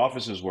that's where their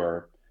offices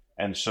were.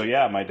 And so,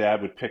 yeah, my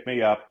dad would pick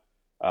me up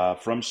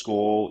from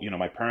school.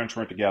 My parents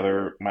weren't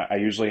together. My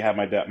dad usually had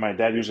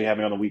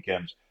me on the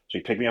weekends. So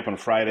he'd pick me up on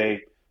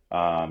Friday,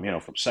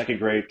 from second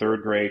grade,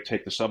 third grade,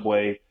 take the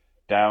subway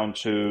down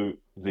to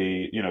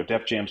the,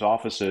 Def Jam's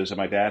offices. And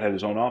my dad had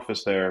his own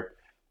office there.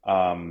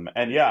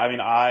 And yeah,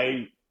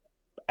 I,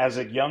 as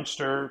a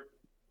youngster,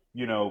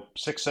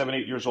 6, 7,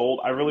 8 years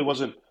old, I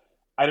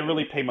didn't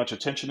really pay much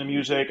attention to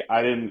music.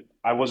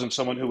 I wasn't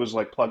someone who was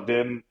like plugged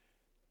in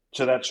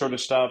to that sort of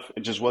stuff.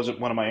 It just wasn't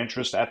one of my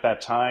interests at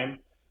that time.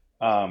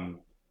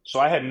 So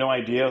I had no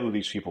idea who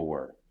these people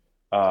were.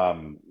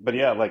 But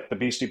yeah, like the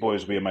Beastie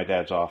Boys would be in my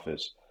dad's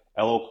office,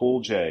 LL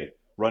Cool J,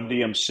 Run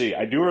DMC.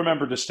 I do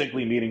remember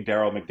distinctly meeting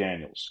Darryl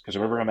McDaniels because I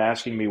remember him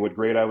asking me what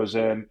grade I was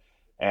in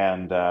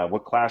and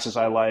what classes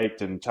I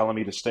liked and telling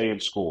me to stay in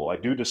school. I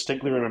do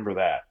distinctly remember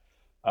that.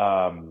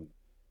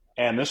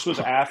 And this was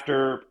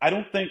after, I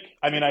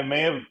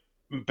may have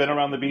been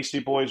around the Beastie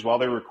Boys while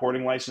they were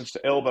recording License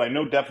to Ill, but I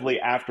know definitely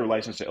after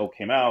License to Ill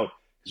came out,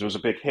 because it was a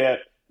big hit.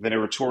 Then they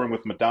were touring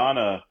with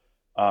Madonna.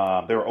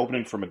 They were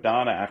opening for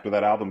Madonna after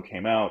that album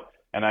came out.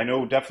 And I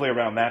know definitely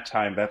around that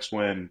time, that's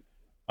when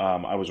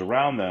I was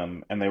around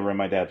them and they were in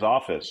my dad's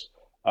office.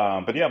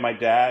 But yeah, my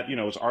dad,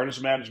 his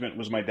artist management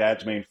was my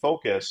dad's main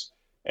focus.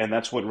 And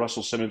that's what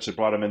Russell Simmons had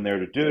brought him in there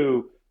to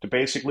do, to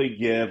basically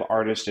give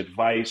artists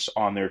advice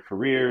on their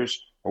careers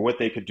or what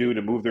they could do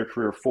to move their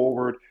career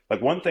forward.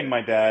 Like one thing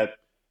my dad,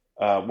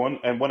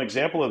 one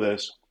example of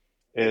this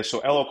is, so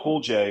LL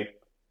Cool J,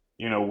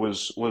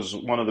 was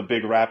one of the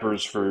big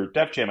rappers for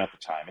Def Jam at the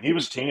time. And he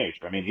was a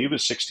teenager. He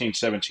was 16,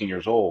 17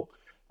 years old,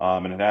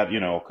 and had,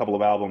 a couple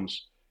of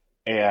albums.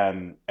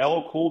 And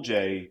LL Cool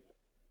J,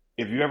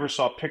 if you ever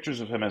saw pictures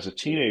of him as a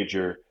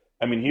teenager,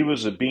 he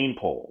was a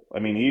beanpole.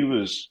 He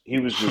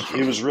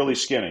was really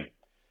skinny.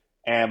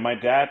 And my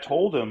dad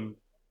told him,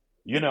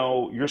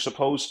 you're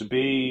supposed to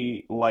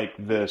be like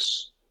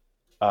this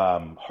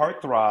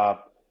heartthrob.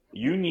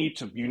 You need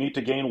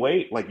to gain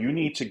weight. Like, you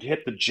need to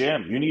hit the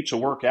gym. You need to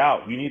work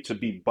out. You need to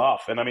be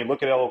buff. And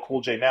look at LL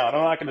Cool J now. And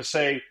I'm not going to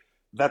say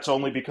that's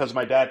only because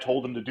my dad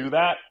told him to do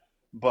that,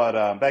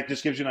 but that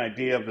just gives you an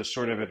idea of the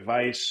sort of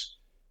advice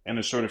and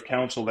the sort of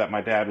counsel that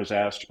my dad was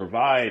asked to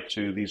provide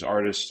to these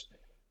artists,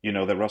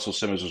 that Russell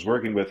Simmons was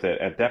working with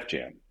at Def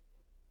Jam.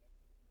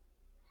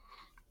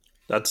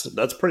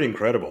 That's pretty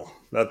incredible.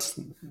 That's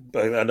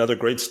another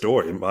great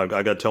story. I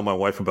got to tell my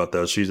wife about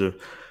that. She's a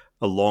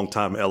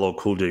longtime LL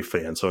Cool J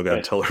fan, so I got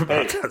to tell her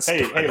about that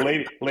story.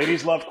 Hey,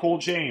 ladies love Cool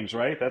James,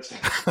 right? That's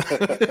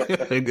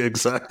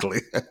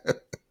exactly.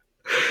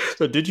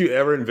 So did you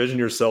ever envision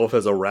yourself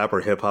as a rap or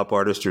hip hop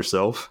artist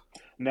yourself?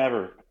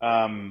 Never.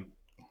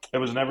 It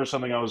was never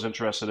something I was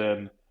interested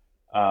in.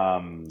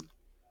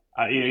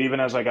 Even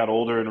as I got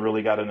older and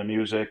really got into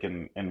music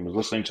and was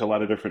listening to a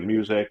lot of different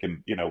music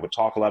and, would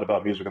talk a lot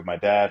about music with my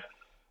dad,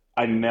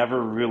 I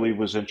never really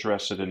was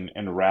interested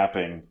in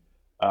rapping.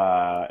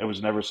 It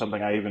was never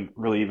something I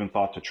even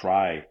thought to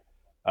try.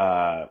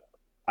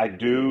 I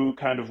do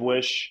kind of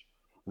wish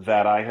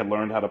that I had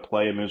learned how to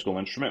play a musical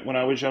instrument when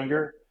I was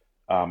younger.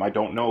 I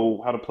don't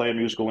know how to play a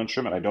musical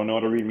instrument. I don't know how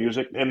to read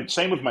music. And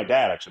same with my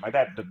dad, actually. My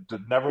dad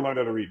never learned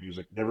how to read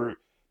music, never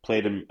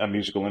played a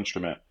musical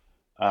instrument.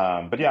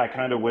 But yeah, I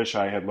kind of wish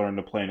I had learned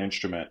to play an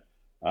instrument.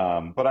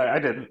 But I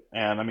didn't.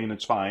 And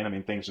it's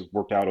fine. Things have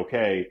worked out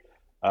okay.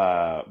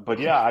 But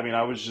yeah,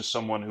 I was just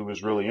someone who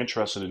was really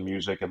interested in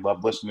music and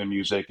loved listening to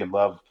music and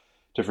loved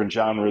different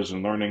genres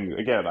and learning.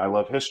 Again, I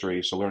love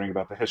history. So learning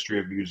about the history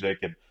of music,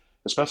 and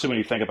especially when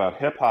you think about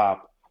hip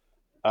hop,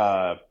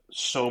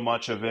 so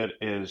much of it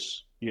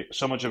is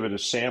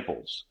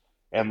samples.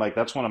 And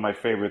that's one of my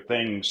favorite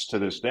things to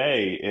this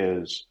day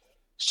is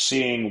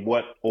seeing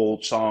what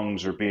old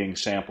songs are being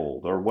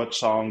sampled, or what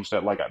songs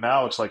that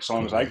now it's like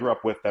songs I grew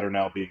up with that are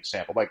now being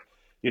sampled.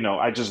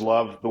 I just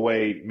love the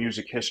way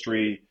music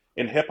history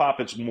in hip hop,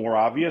 it's more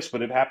obvious,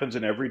 but it happens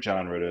in every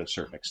genre to a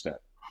certain extent.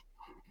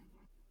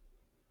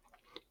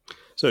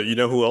 So you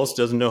know who else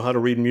doesn't know how to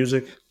read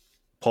music?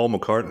 Paul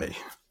McCartney.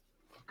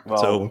 Well,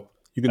 so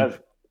you can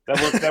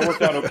that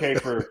worked out okay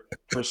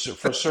for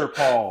Sir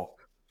Paul.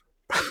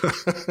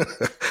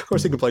 Of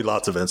course, he can play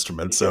lots of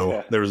instruments,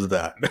 so there's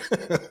that.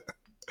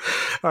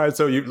 All right,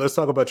 so let's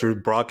talk about your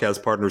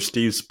broadcast partner,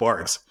 Steve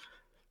Sparks.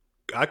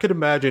 I could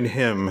imagine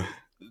him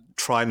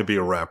trying to be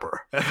a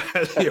rapper?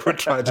 Has he ever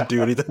tried to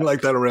do anything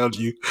like that around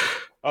you?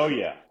 Oh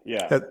yeah,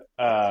 yeah.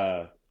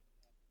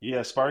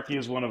 Sparky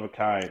is one of a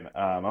kind.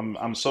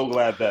 I'm so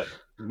glad that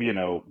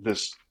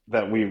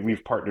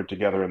we've partnered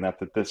together and that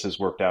this has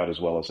worked out as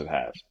well as it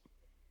has.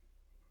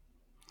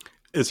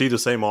 Is he the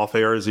same off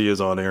air as he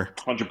is on air?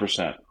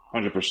 100%,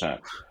 100%.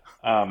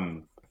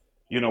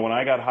 When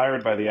I got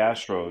hired by the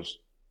Astros,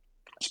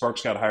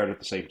 Sparks got hired at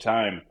the same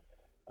time,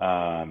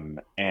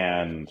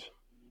 and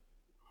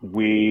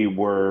we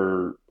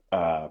were.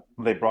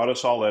 They brought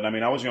us all in. I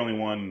mean, I was the only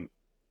one.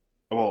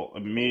 Well,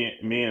 me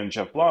and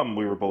Jeff Blum,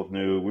 we were both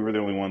new. We were the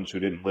only ones who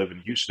didn't live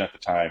in Houston at the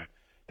time.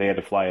 They had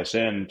to fly us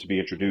in to be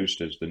introduced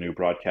as the new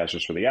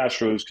broadcasters for the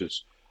Astros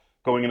because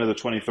going into the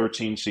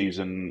 2013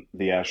 season,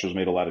 the Astros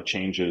made a lot of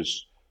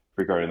changes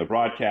regarding the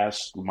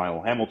broadcast.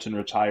 Lionel Hamilton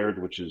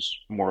retired, which is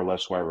more or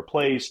less who I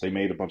replaced. They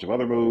made a bunch of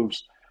other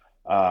moves.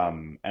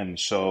 And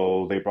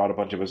so they brought a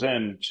bunch of us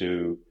in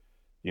to,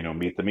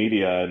 meet the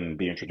media and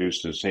be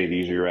introduced as, hey,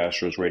 these are your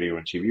Astros radio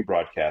and TV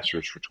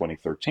broadcasters for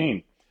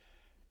 2013.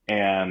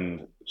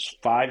 And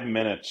 5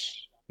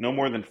 minutes, no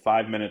more than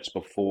 5 minutes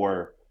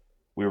before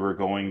we were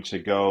going to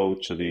go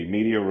to the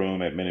media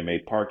room at Minute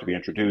Maid Park to be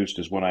introduced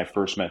is when I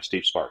first met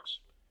Steve Sparks.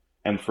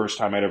 And the first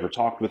time I'd ever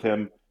talked with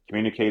him,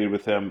 communicated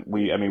with him.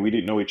 We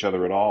didn't know each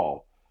other at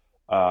all.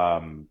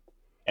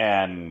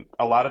 And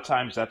a lot of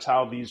times that's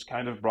how these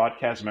kind of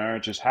broadcast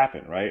marriages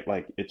happen, right?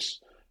 Like it's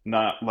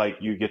not like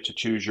you get to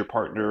choose your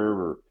partner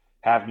or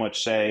have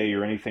much say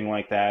or anything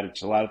like that.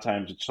 It's a lot of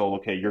times it's so,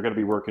 okay, you're going to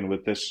be working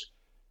with this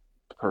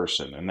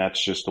person and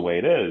that's just the way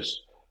it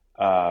is.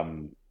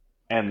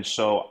 And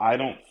so I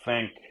don't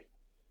think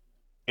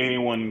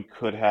anyone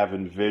could have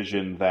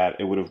envisioned that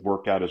it would have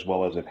worked out as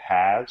well as it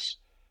has,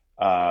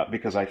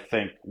 because I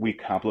think we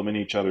complement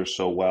each other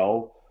so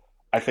well.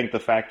 I think the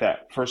fact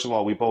that, first of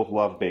all, we both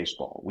love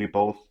baseball. We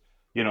both,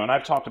 and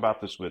I've talked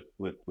about this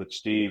with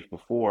Steve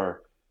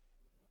before.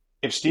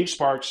 If Steve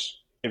Sparks,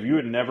 if you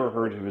had never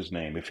heard of his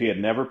name, if he had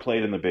never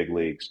played in the big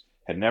leagues,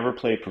 had never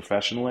played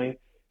professionally,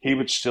 he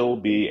would still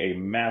be a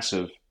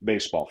massive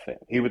baseball fan.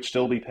 He would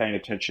still be paying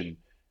attention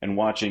and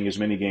watching as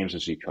many games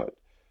as he could.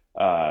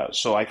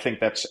 So I think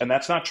that's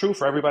not true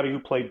for everybody who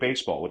played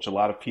baseball, which a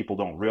lot of people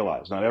don't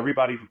realize. Not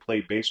everybody who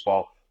played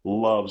baseball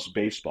loves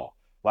baseball.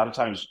 A lot of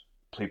times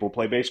people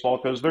play baseball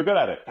because they're good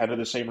at it. Kind of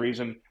the same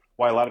reason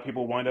why a lot of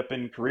people wind up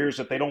in careers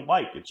that they don't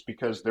like. It's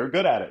because they're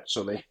good at it.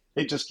 So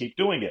they just keep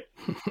doing it.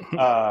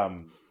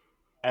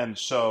 And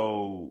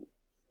so,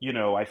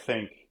 I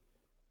think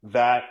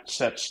that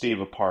sets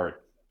Steve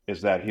apart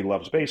is that he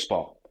loves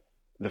baseball.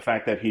 The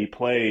fact that he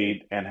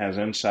played and has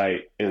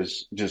insight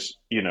is just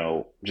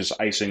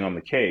icing on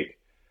the cake.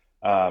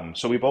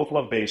 So we both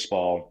love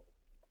baseball.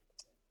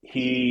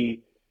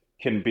 He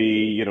can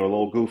be, a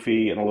little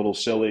goofy and a little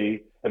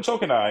silly, and so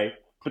can I,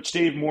 but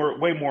Steve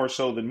way more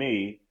so than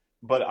me.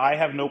 But I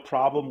have no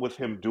problem with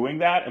him doing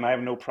that, and I have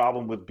no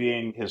problem with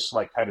being his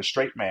kind of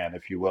straight man,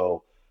 if you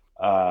will,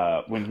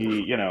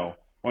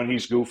 when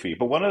he's goofy.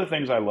 But one of the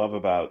things I love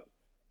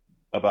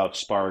about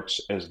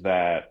Sparks is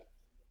that,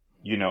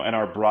 and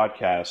our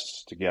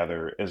broadcasts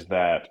together is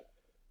that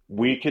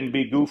we can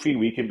be goofy,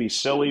 we can be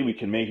silly, we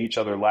can make each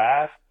other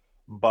laugh,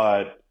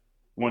 but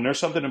when there's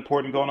something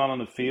important going on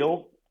the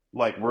field,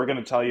 we're going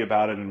to tell you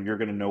about it and you're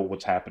going to know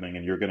what's happening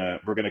and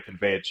we're going to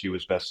convey it to you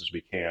as best as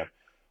we can.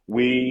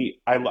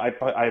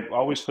 I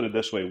always put it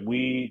this way,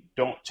 we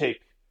don't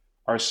take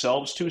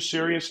ourselves too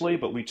seriously,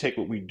 but we take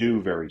what we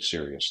do very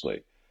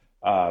seriously.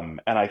 And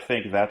I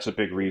think that's a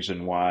big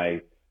reason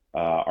why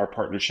our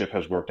partnership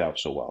has worked out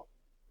so well.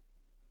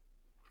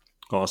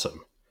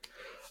 Awesome.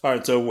 All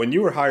right. So when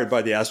you were hired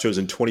by the Astros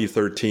in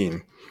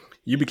 2013,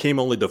 you became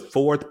only the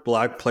fourth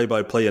Black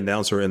play-by-play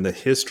announcer in the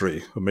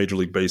history of Major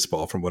League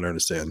Baseball, from what I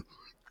understand.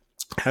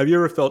 Have you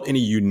ever felt any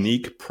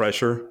unique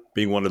pressure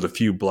being one of the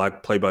few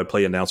Black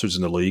play-by-play announcers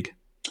in the league?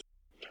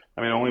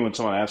 I mean, only when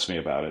someone asks me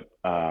about it.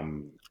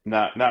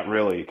 Not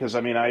really. Because,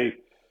 I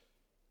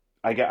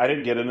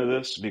didn't get into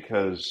this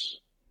because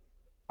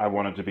I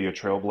wanted to be a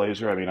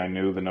trailblazer. I mean, I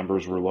knew the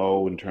numbers were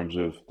low in terms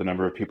of the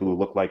number of people who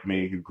looked like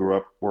me, who grew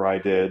up where I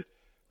did,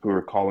 who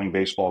were calling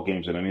baseball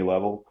games at any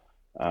level.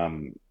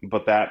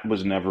 But that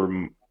was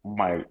never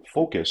my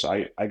focus.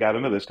 I got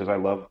into this because I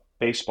love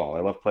baseball.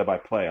 I love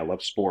play-by-play. I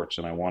love sports,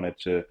 and I wanted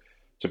to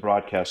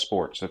broadcast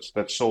sports.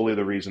 That's solely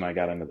the reason I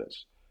got into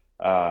this.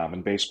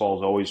 And baseball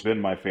has always been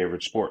my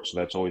favorite sport, so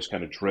that's always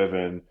kind of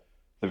driven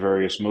the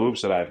various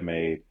moves that I've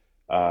made.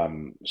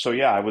 So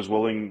yeah, I was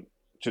willing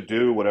to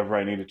do whatever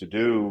I needed to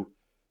do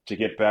to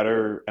get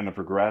better and to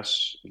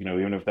progress,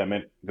 even if that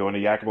meant going to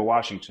Yakima,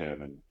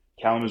 Washington and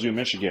Kalamazoo,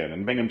 Michigan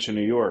and Binghamton,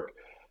 New York.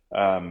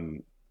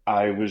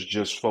 I was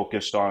just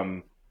focused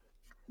on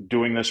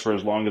doing this for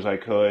as long as I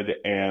could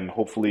and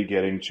hopefully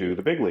getting to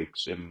the big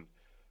leagues. And,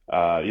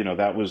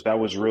 that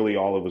was really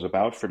all it was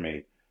about for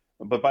me.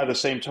 But by the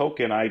same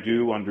token, I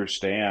do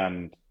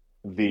understand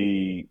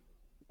the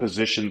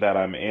position that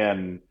I'm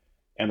in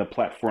and the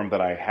platform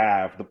that I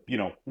have.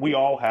 We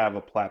all have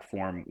a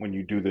platform when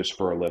you do this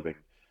for a living.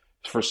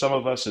 For some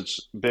of us,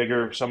 it's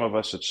bigger. Some of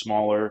us, it's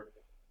smaller.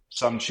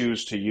 Some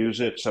choose to use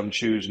it, some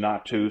choose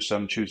not to,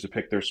 some choose to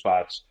pick their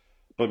spots.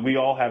 But we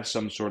all have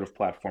some sort of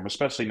platform,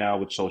 especially now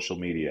with social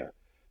media.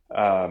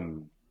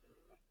 Um,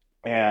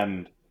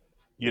 and,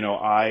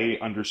 I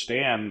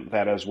understand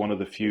that as one of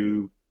the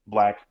few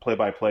black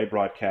play-by-play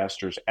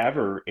broadcasters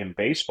ever in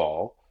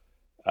baseball,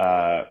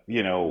 uh,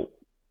 you know,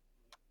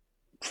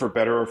 for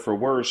better or for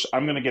worse,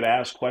 I'm going to get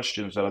asked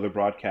questions that other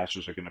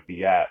broadcasters are going to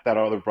be that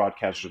other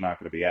broadcasters are not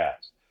going to be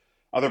asked.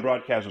 Other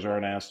broadcasters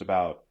aren't asked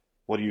about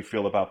what do you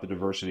feel about the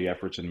diversity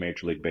efforts in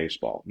Major League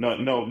Baseball. No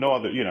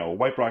other,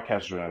 white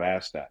broadcasters are not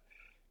asked that.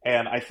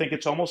 And I think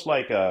it's almost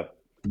like a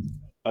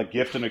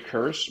gift and a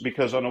curse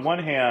because on the one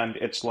hand,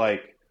 it's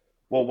like,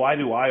 well, why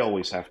do I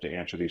always have to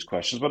answer these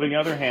questions? But on the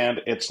other hand,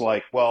 it's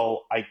like,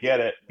 well, I get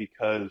it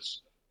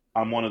because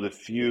I'm one of the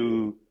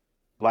few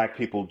black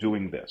people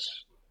doing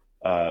this.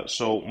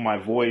 So my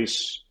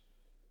voice,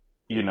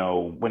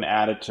 when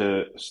added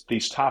to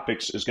these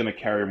topics is going to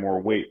carry more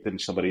weight than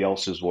somebody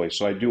else's voice.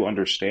 So I do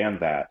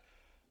understand that.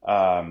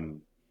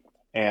 Um,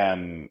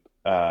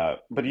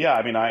 but yeah,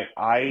 I mean,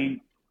 I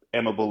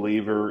am a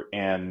believer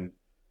in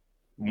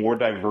more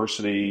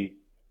diversity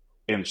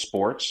in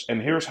sports.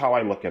 And here's how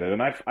I look at it.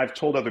 And I've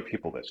told other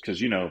people this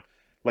because,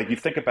 like you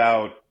think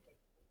about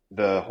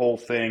the whole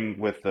thing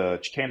with the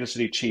Kansas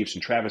City Chiefs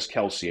and Travis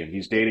Kelce, and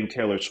he's dating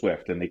Taylor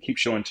Swift, and they keep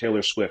showing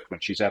Taylor Swift when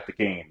she's at the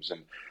games.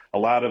 And a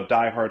lot of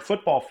diehard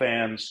football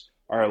fans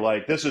are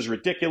like, this is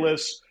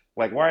ridiculous.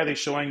 Like, why are they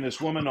showing this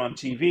woman on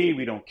TV?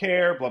 We don't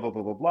care, blah, blah,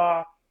 blah, blah,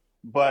 blah.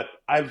 But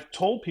I've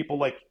told people,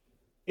 like,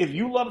 if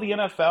you love the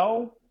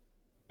NFL,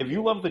 if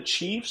you love the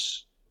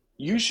Chiefs,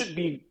 you should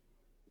be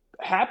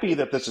happy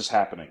that this is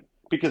happening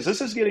because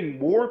this is getting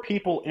more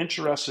people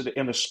interested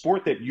in the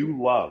sport that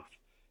you love.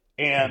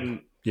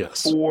 And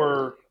yes,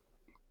 for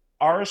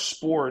our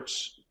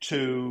sports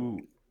to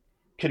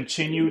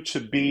continue to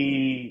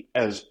be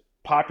as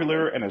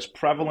popular and as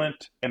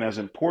prevalent and as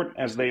important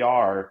as they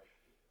are,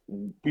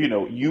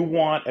 you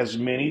want as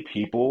many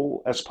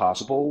people as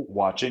possible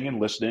watching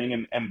and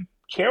listening and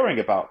caring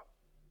about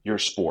your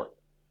sport.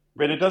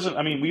 But it doesn't,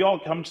 I mean, we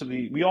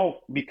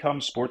all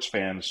become sports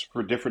fans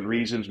for different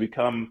reasons.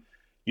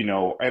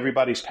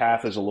 Everybody's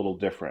path is a little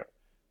different.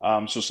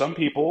 So some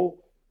people,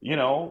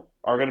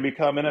 are going to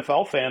become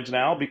NFL fans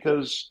now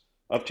because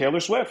of Taylor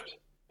Swift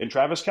and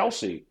Travis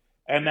Kelce.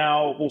 And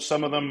now, a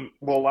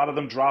lot of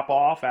them drop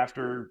off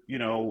after,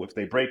 if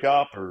they break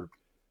up or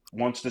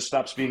once this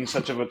stops being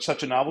such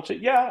a novelty.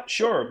 Yeah,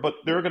 sure. But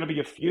there are going to be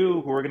a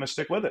few who are going to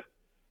stick with it.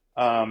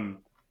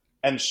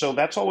 And so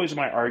that's always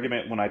my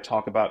argument when I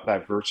talk about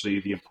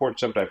diversity, the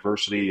importance of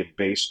diversity in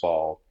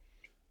baseball,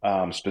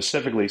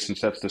 specifically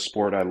since that's the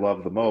sport I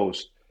love the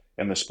most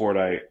and the sport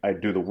I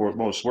do the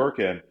most work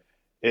in,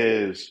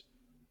 is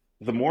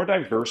the more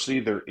diversity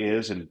there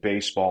is in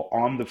baseball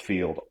on the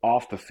field,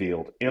 off the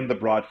field, in the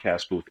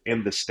broadcast booth,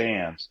 in the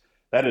stands,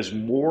 that is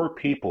more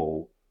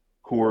people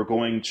who are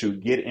going to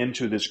get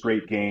into this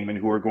great game and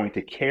who are going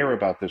to care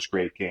about this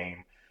great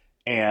game.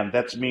 And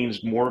that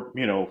means more,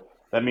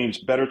 that means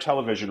better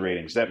television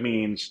ratings. That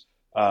means,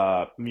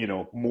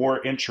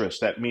 more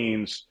interest. That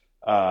means,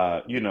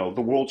 the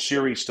World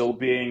Series still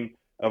being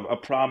a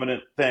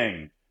prominent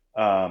thing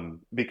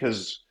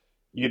because,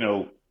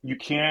 you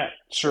can't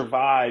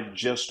survive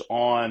just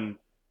on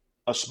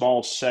a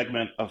small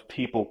segment of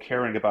people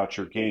caring about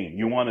your game.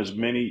 You want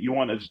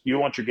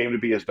your game to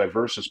be as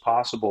diverse as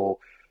possible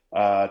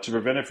to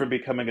prevent it from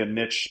becoming a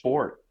niche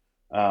sport.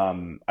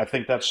 I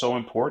think that's so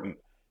important.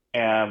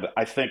 And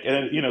I think,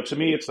 to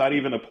me, it's not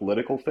even a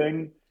political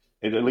thing.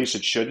 At least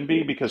it shouldn't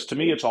be, because to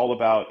me, it's all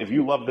about, if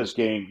you love this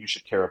game, you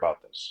should care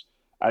about this.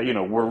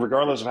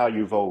 Regardless of how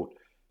you vote,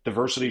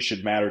 diversity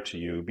should matter to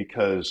you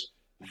because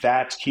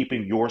that's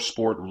keeping your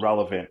sport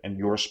relevant and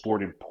your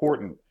sport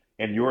important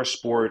and your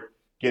sport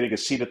getting a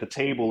seat at the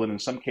table and in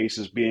some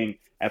cases being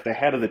at the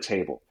head of the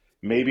table.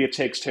 Maybe it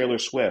takes Taylor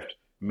Swift.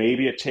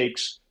 Maybe it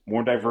takes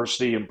more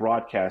diversity in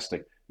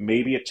broadcasting.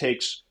 Maybe it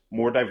takes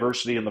more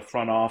diversity in the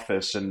front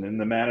office and in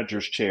the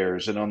manager's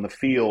chairs and on the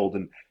field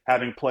and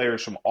having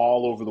players from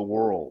all over the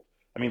world.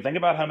 I mean, think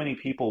about how many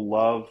people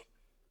love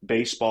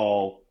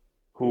baseball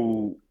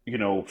who,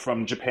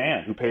 from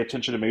Japan, who pay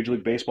attention to Major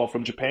League Baseball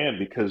from Japan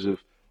because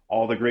of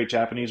all the great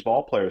Japanese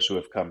ball players who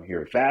have come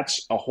here.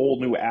 That's a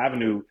whole new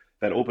avenue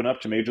that opened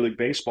up to Major League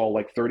Baseball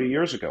like 30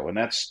 years ago, and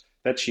that's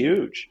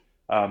huge.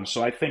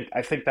 So I think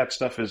that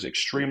stuff is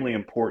extremely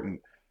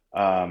important.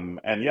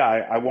 And yeah,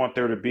 I want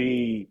there to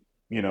be,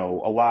 a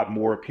lot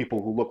more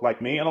people who look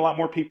like me and a lot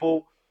more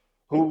people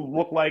who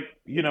look like,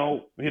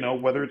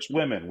 whether it's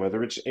women,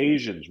 whether it's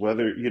Asians,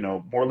 whether,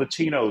 more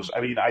Latinos.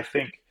 I mean, I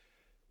think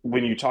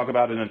when you talk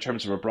about it in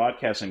terms of a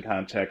broadcasting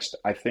context,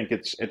 I think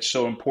it's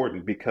so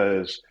important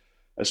because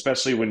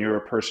especially when you're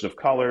a person of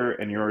color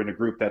and you're in a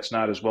group that's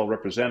not as well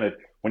represented,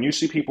 when you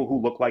see people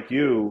who look like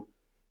you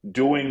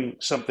doing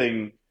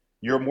something,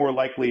 you're more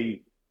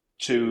likely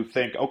to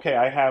think, okay,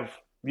 I have,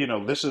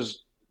 this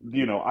is,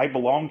 I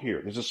belong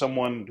here. This is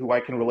someone who I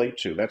can relate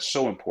to. That's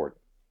so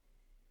important.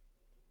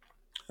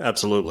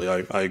 Absolutely.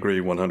 I agree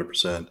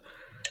 100%.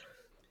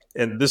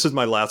 And this is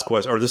my last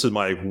question, or this is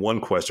my one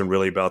question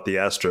really about the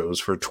Astros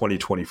for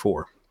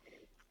 2024.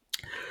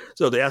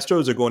 So the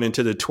Astros are going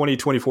into the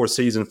 2024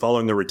 season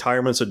following the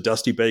retirements of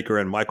Dusty Baker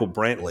and Michael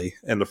Brantley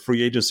and the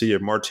free agency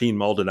of Martin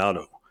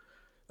Maldonado.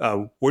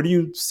 Where do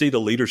you see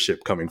the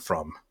leadership coming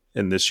from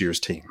in this year's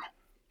team?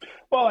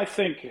 Well, I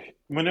think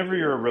whenever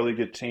you're a really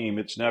good team,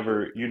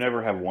 you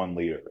never have one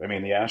leader. I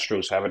mean, the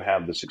Astros haven't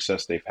had the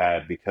success they've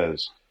had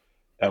because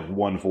of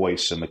one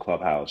voice in the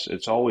clubhouse.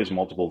 It's always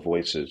multiple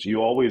voices.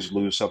 You always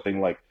lose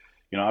something like,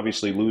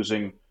 obviously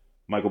losing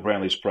Michael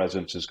Brantley's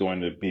presence is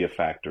going to be a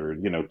factor.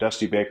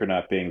 Dusty Baker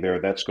not being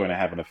there, that's going to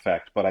have an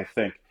effect. But I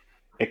think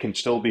it can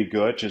still be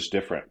good, just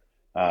different.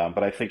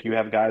 But I think you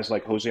have guys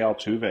like Jose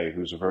Altuve,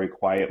 who's a very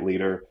quiet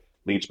leader,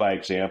 leads by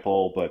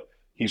example, but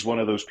he's one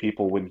of those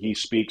people, when he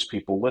speaks,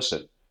 people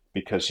listen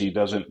because he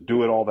doesn't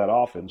do it all that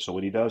often. So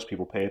when he does,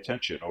 people pay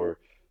attention. Or,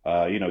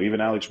 even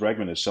Alex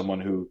Bregman is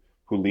someone who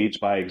leads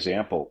by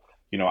example.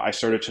 I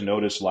started to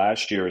notice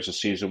last year as the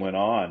season went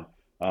on,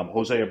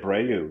 Jose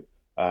Abreu.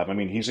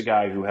 He's a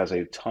guy who has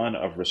a ton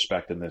of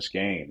respect in this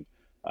game.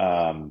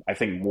 I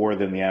think more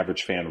than the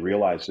average fan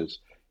realizes.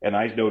 And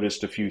I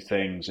noticed a few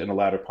things in the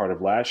latter part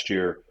of last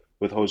year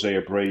with Jose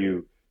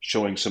Abreu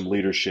showing some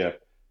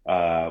leadership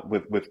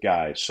with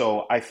guys.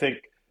 So I think,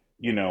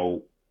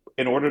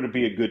 in order to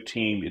be a good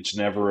team, it's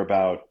never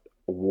about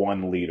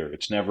one leader.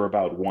 It's never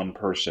about one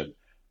person.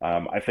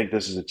 I think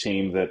this is a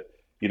team that,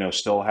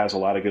 still has a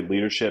lot of good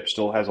leadership,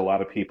 still has a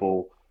lot of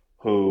people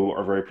who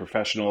are very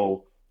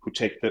professional, who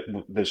take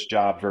this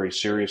job very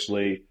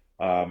seriously,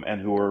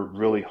 and who are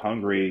really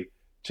hungry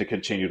to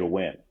continue to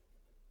win.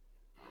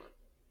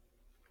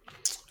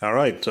 All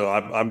right. So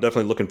I'm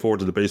definitely looking forward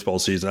to the baseball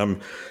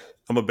season.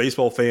 I'm a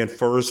baseball fan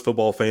first,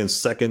 football fan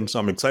second. So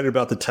I'm excited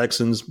about the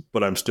Texans,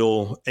 but I'm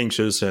still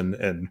anxious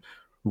and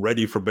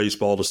ready for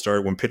baseball to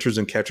start. When pitchers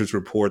and catchers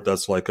report,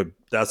 that's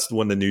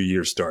when the new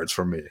year starts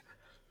for me.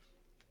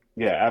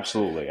 Yeah,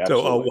 absolutely.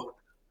 So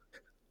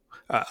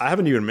I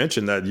haven't even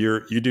mentioned that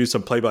you do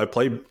some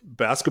play-by-play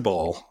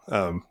basketball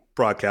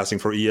broadcasting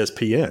for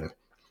ESPN.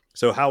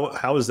 So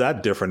how is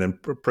that different in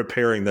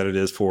preparing than it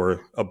is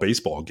for a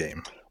baseball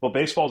game? Well,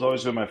 baseball's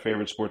always been my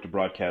favorite sport to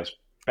broadcast.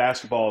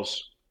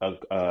 Basketball's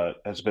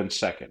has been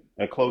second,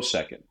 a close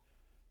second.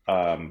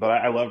 But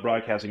I love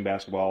broadcasting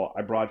basketball.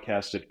 I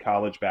broadcasted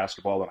college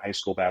basketball and high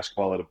school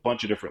basketball at a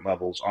bunch of different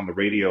levels on the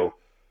radio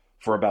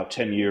for about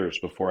 10 years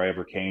before I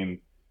ever came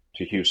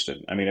to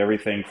Houston.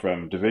 Everything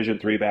from Division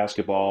III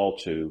basketball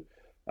to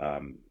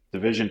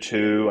Division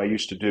II. I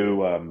used to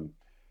do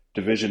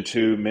Division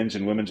II men's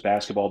and women's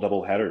basketball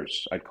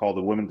doubleheaders. I'd call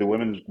the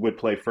women would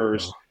play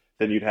first,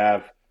 then you'd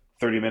have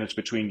 30 minutes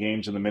between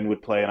games and the men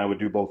would play, and I would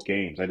do both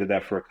games. I did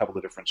that for a couple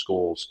of different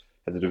schools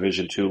at the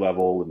Division II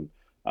level, and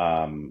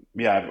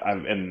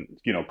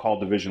I've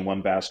called Division I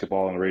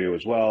basketball on the radio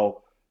as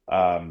well.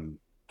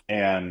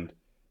 And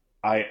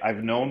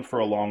I've known for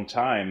a long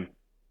time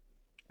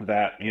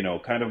that,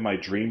 kind of my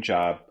dream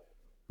job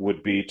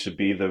would be to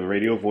be the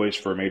radio voice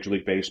for a Major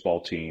League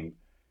Baseball team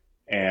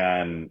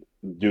and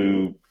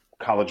do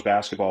college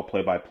basketball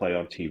play-by-play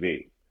on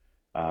TV.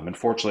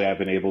 Unfortunately, I've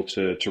been able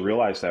to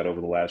realize that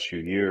over the last few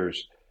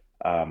years.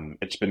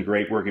 It's been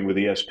great working with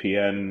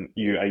ESPN.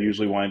 I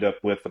usually wind up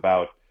with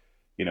about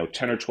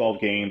 10 or 12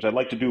 games. I'd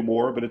like to do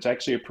more, but it's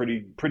actually a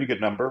pretty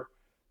good number.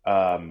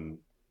 And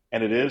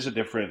it is a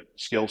different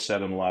skill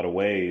set in a lot of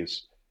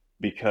ways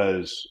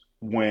because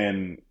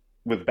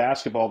with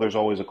basketball, there's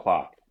always a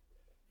clock.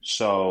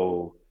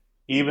 So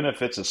even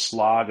if it's a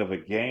slog of a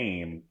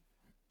game,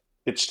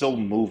 it's still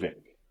moving.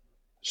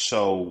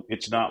 So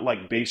it's not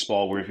like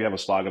baseball where if you have a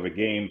slog of a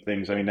game,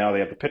 now they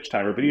have the pitch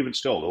timer, but even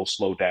still, it'll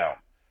slow down.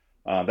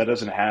 That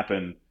doesn't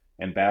happen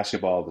in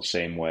basketball the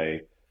same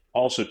way.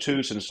 Also,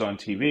 too, since it's on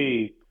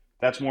TV,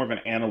 that's more of an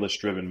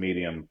analyst-driven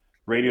medium.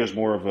 Radio is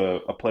more of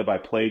a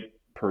play-by-play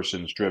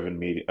person's-driven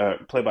medium,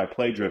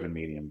 play-by-play-driven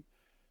medium.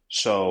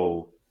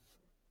 So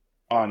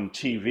on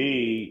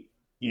TV,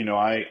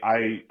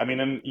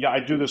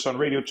 I do this on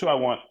radio too. I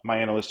want my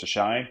analysts to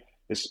shine.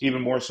 It's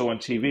even more so on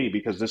TV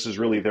because this is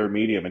really their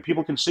medium and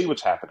people can see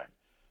what's happening.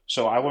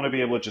 So I want to be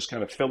able to just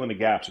kind of fill in the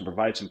gaps and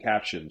provide some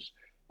captions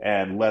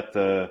and let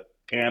the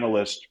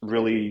analyst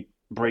really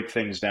break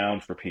things down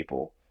for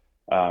people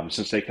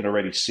since they can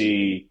already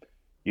see,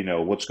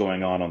 what's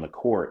going on the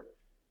court.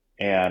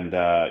 And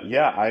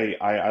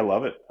I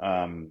love it.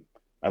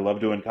 I love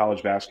doing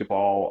college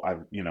basketball.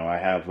 I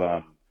have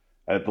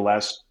the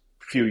last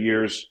few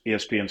years,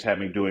 ESPN's had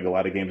me doing a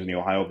lot of games in the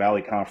Ohio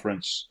Valley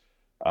Conference,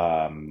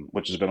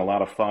 which has been a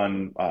lot of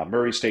fun.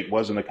 Murray State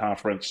was in the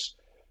conference,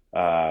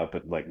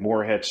 but like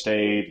Morehead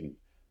State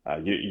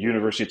and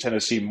University of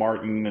Tennessee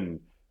Martin and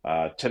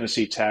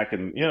Tennessee Tech,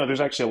 and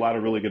there's actually a lot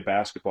of really good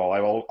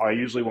basketball. I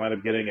usually wind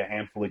up getting a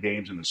handful of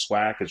games in the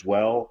SWAC as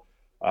well.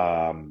 As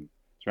a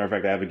matter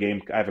of fact,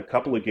 I have a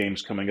couple of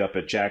games coming up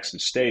at Jackson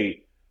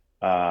State,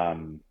 a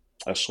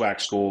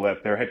SWAC school.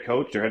 That their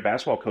head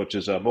basketball coach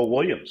is Mo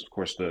Williams, of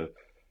course, the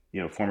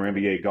former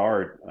NBA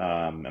guard,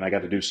 and I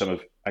got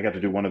to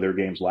do one of their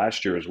games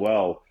last year as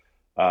well.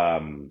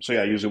 So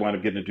yeah, I usually wind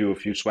up getting to do a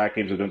few SWAC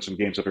games. I've done some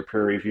games up at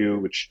Prairie View,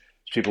 which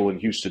people in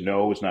Houston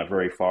know is not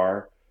very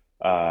far.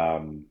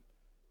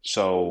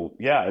 So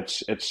yeah,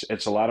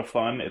 it's a lot of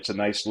fun. It's a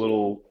nice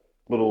little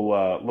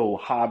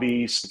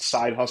hobby,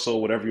 side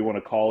hustle, whatever you want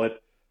to call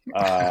it.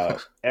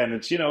 And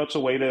it's a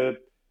way to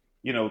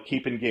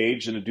keep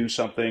engaged and to do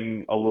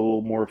something a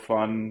little more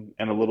fun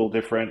and a little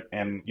different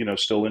and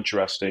still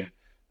interesting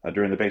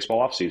during the baseball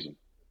off season.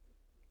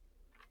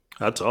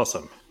 That's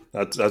awesome.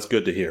 That's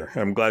good to hear.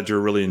 I'm glad you're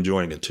really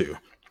enjoying it too.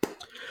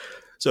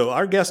 So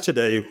our guest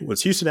today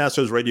was Houston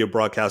Astros radio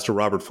broadcaster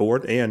Robert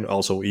Ford and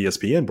also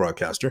ESPN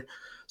broadcaster.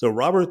 So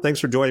Robert, thanks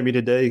for joining me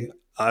today.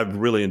 I've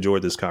really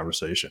enjoyed this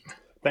conversation.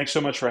 Thanks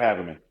so much for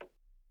having me.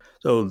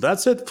 So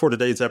that's it for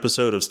today's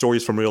episode of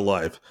Stories from Real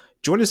Life.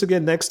 Join us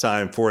again next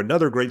time for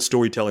another great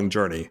storytelling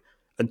journey.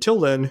 Until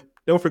then,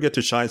 don't forget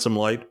to shine some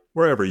light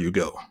wherever you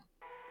go.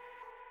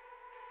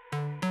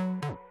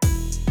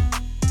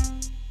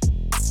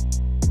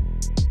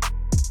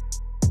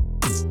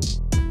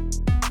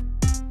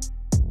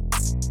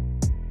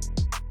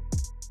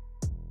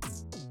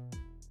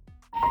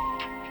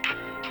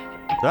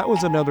 That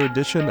was another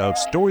edition of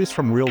Stories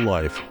from Real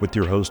Life with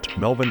your host,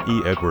 Melvin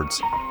E.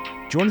 Edwards.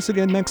 Join us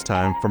again next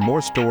time for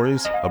more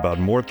stories about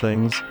more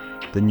things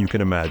than you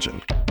can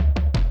imagine.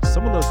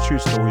 Some of those true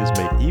stories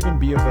may even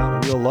be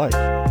about real life.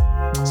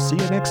 See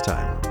you next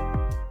time.